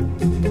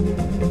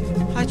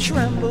 I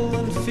tremble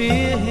and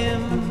fear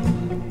him,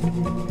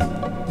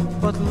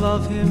 but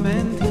love him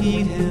and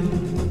heed him,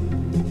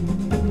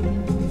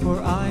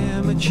 for I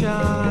am a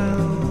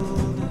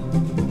child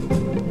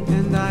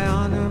and I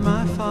honor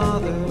my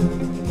father.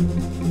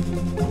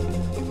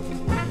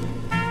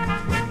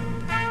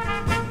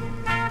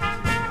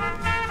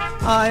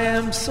 I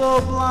am so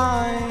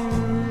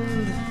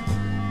blind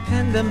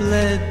and am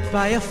led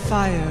by a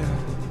fire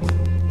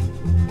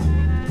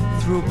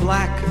through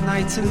black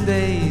nights and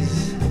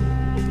days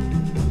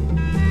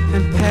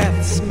and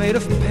paths made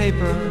of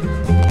paper.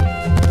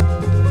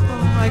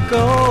 I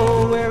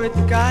go where it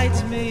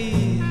guides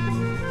me,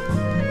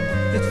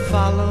 it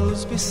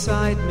follows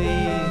beside me,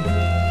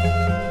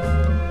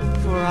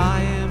 for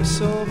I am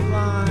so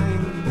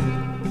blind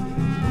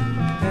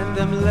and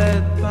am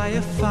led by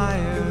a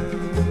fire.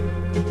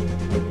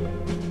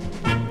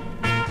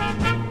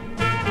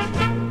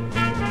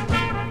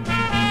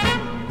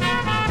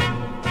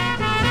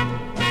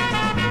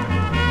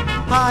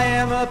 I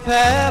am a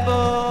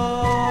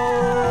pebble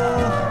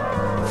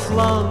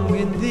flung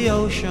in the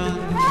ocean,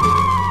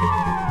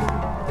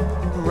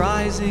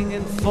 rising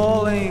and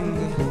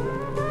falling,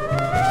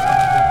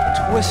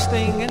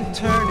 twisting and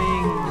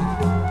turning.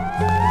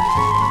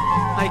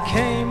 I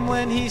came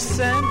when he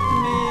sent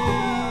me,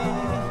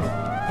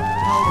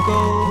 I'll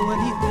go when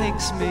he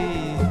takes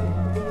me,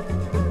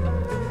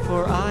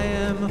 for I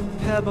am a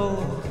pebble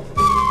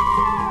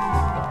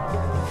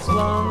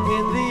flung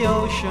in the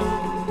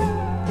ocean.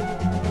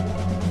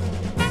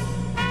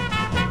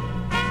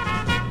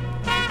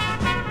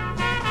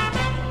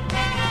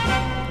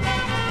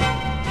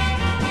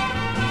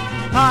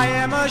 I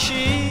am a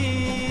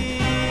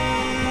sheep,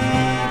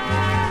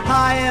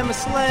 I am a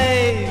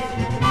slave,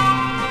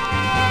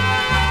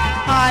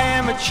 I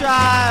am a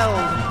child,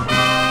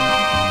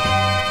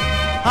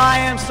 I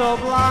am so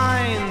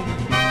blind,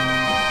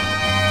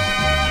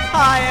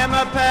 I am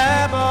a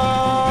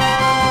pebble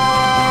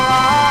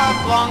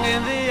flung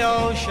in the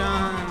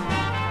ocean,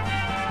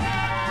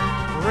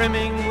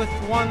 brimming with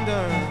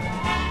wonder,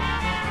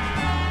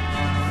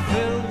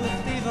 filled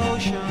with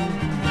devotion.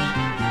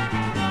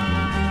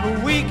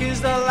 Weak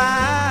is the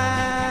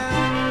lamb,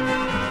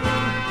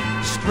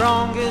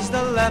 strong is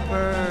the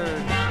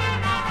leopard,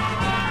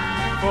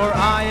 for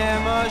I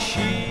am a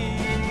sheep,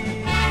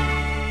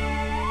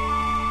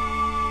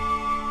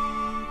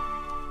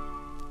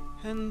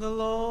 and the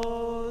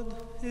Lord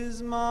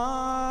is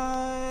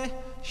my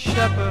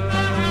shepherd.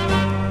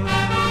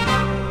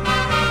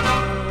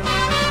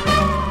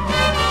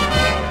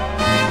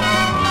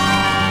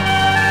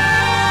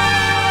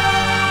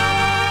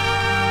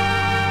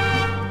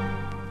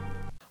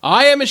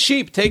 I Am a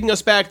Sheep, taking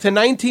us back to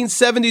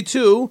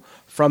 1972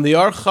 from the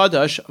Ar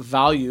Chadash,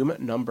 volume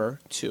number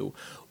 2.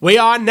 We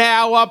are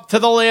now up to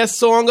the last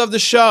song of the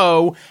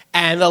show,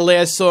 and the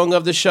last song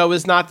of the show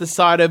is not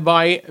decided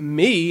by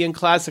me in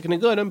Classic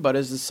Nigunim, but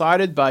is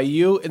decided by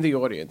you in the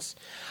audience.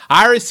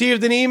 I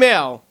received an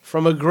email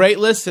from a great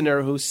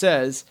listener who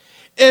says,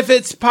 if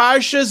it's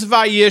Parshas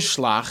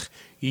Vayishlach,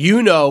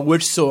 you know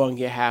which song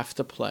you have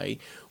to play.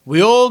 We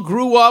all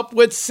grew up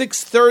with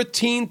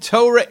 613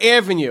 Torah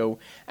Avenue,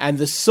 And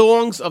the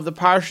songs of the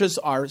Parshas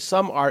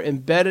some are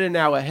embedded in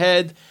our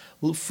head,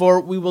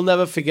 for we will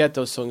never forget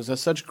those songs. They're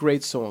such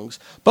great songs.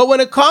 But when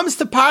it comes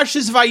to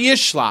Parshas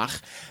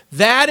Vayishlach,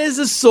 that is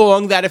a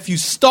song that if you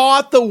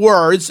start the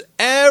words,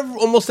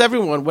 almost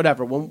everyone,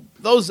 when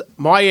those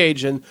my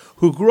age and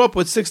who grew up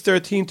with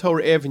 613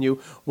 Torah Avenue,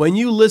 when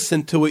you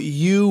listen to it,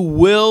 you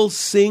will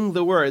sing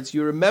the words.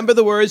 You remember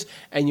the words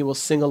and you will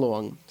sing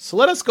along. So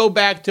let us go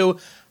back to,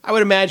 I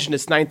would imagine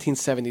it's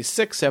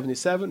 1976,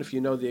 77. If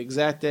you know the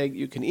exact date,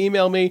 you can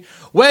email me.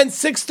 When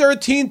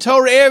 613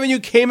 Torah Avenue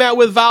came out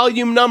with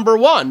volume number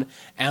 1.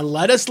 And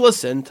let us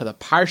listen to the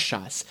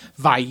Parshas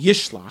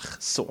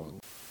Vayishlach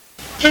song.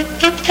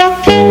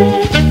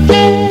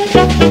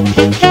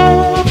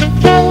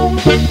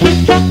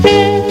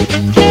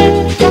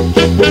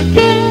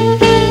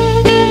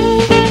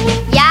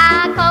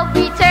 Yaakov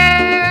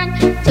returned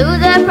to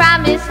the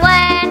promised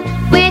land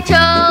with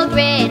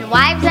children,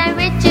 wives, and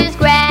riches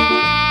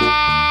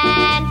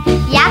grand.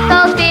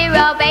 Yaakov's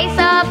Pharaoh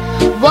Esav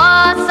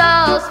was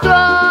so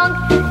strong.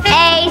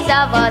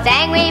 Esav was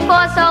angry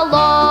for so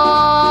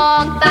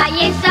long.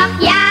 Vayishlach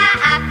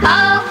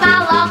Yaakov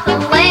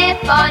malachim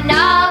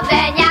lefonov,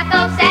 and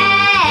Yaakov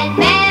sent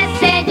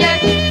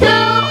messengers to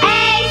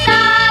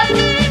Esav.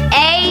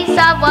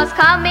 Esav was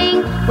coming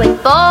with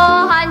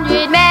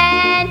 400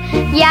 men.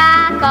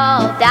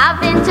 Yaakov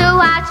davened to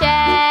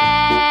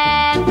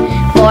Hashem.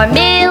 For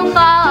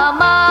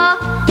milchama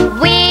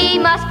we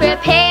must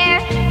prepare.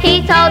 He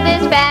told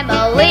his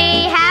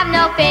family, have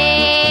no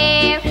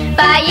fear.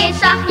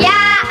 Vayishlach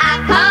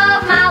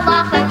Yaakov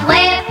malachim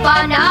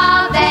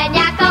lefonov, and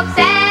Yaakov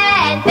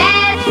sent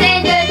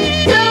messengers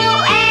to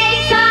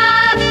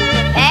Esav.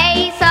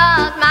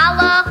 Esav's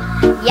malach,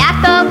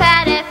 Yaakov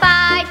had a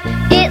fight.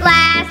 It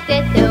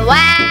lasted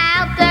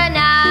throughout the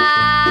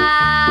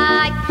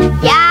night.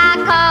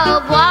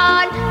 Yaakov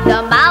won, the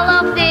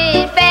malach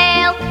did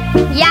fail.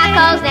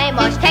 Yaakov's name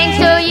was changed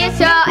to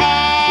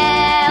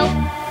Yisrael.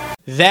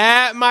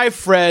 That, my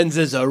friends,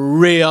 is a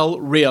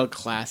real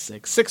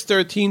classic.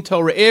 613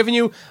 Torah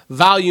Avenue,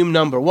 volume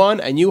number 1,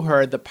 and you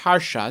heard the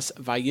Parshas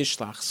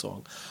Vayishlach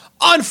song.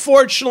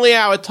 Unfortunately,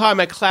 our time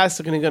at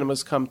Classic and Nigunim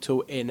has come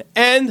to an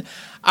end.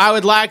 I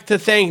would like to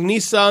thank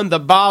Nisan, the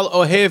Baal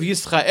Ohev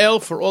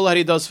Yisrael, for all that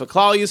he does for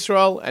Klal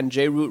Yisrael and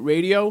J-Root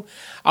Radio.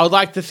 I would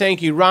like to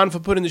thank Iran for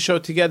putting the show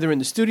together in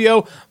the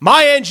studio.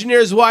 My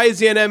engineers,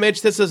 YZ and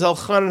MH. This is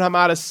Elchanan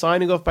Hamada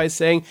signing off by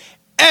saying,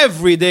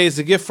 every day is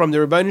a gift from the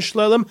Rebbeinu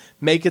Shalom.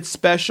 Make it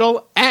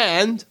special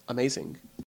and amazing.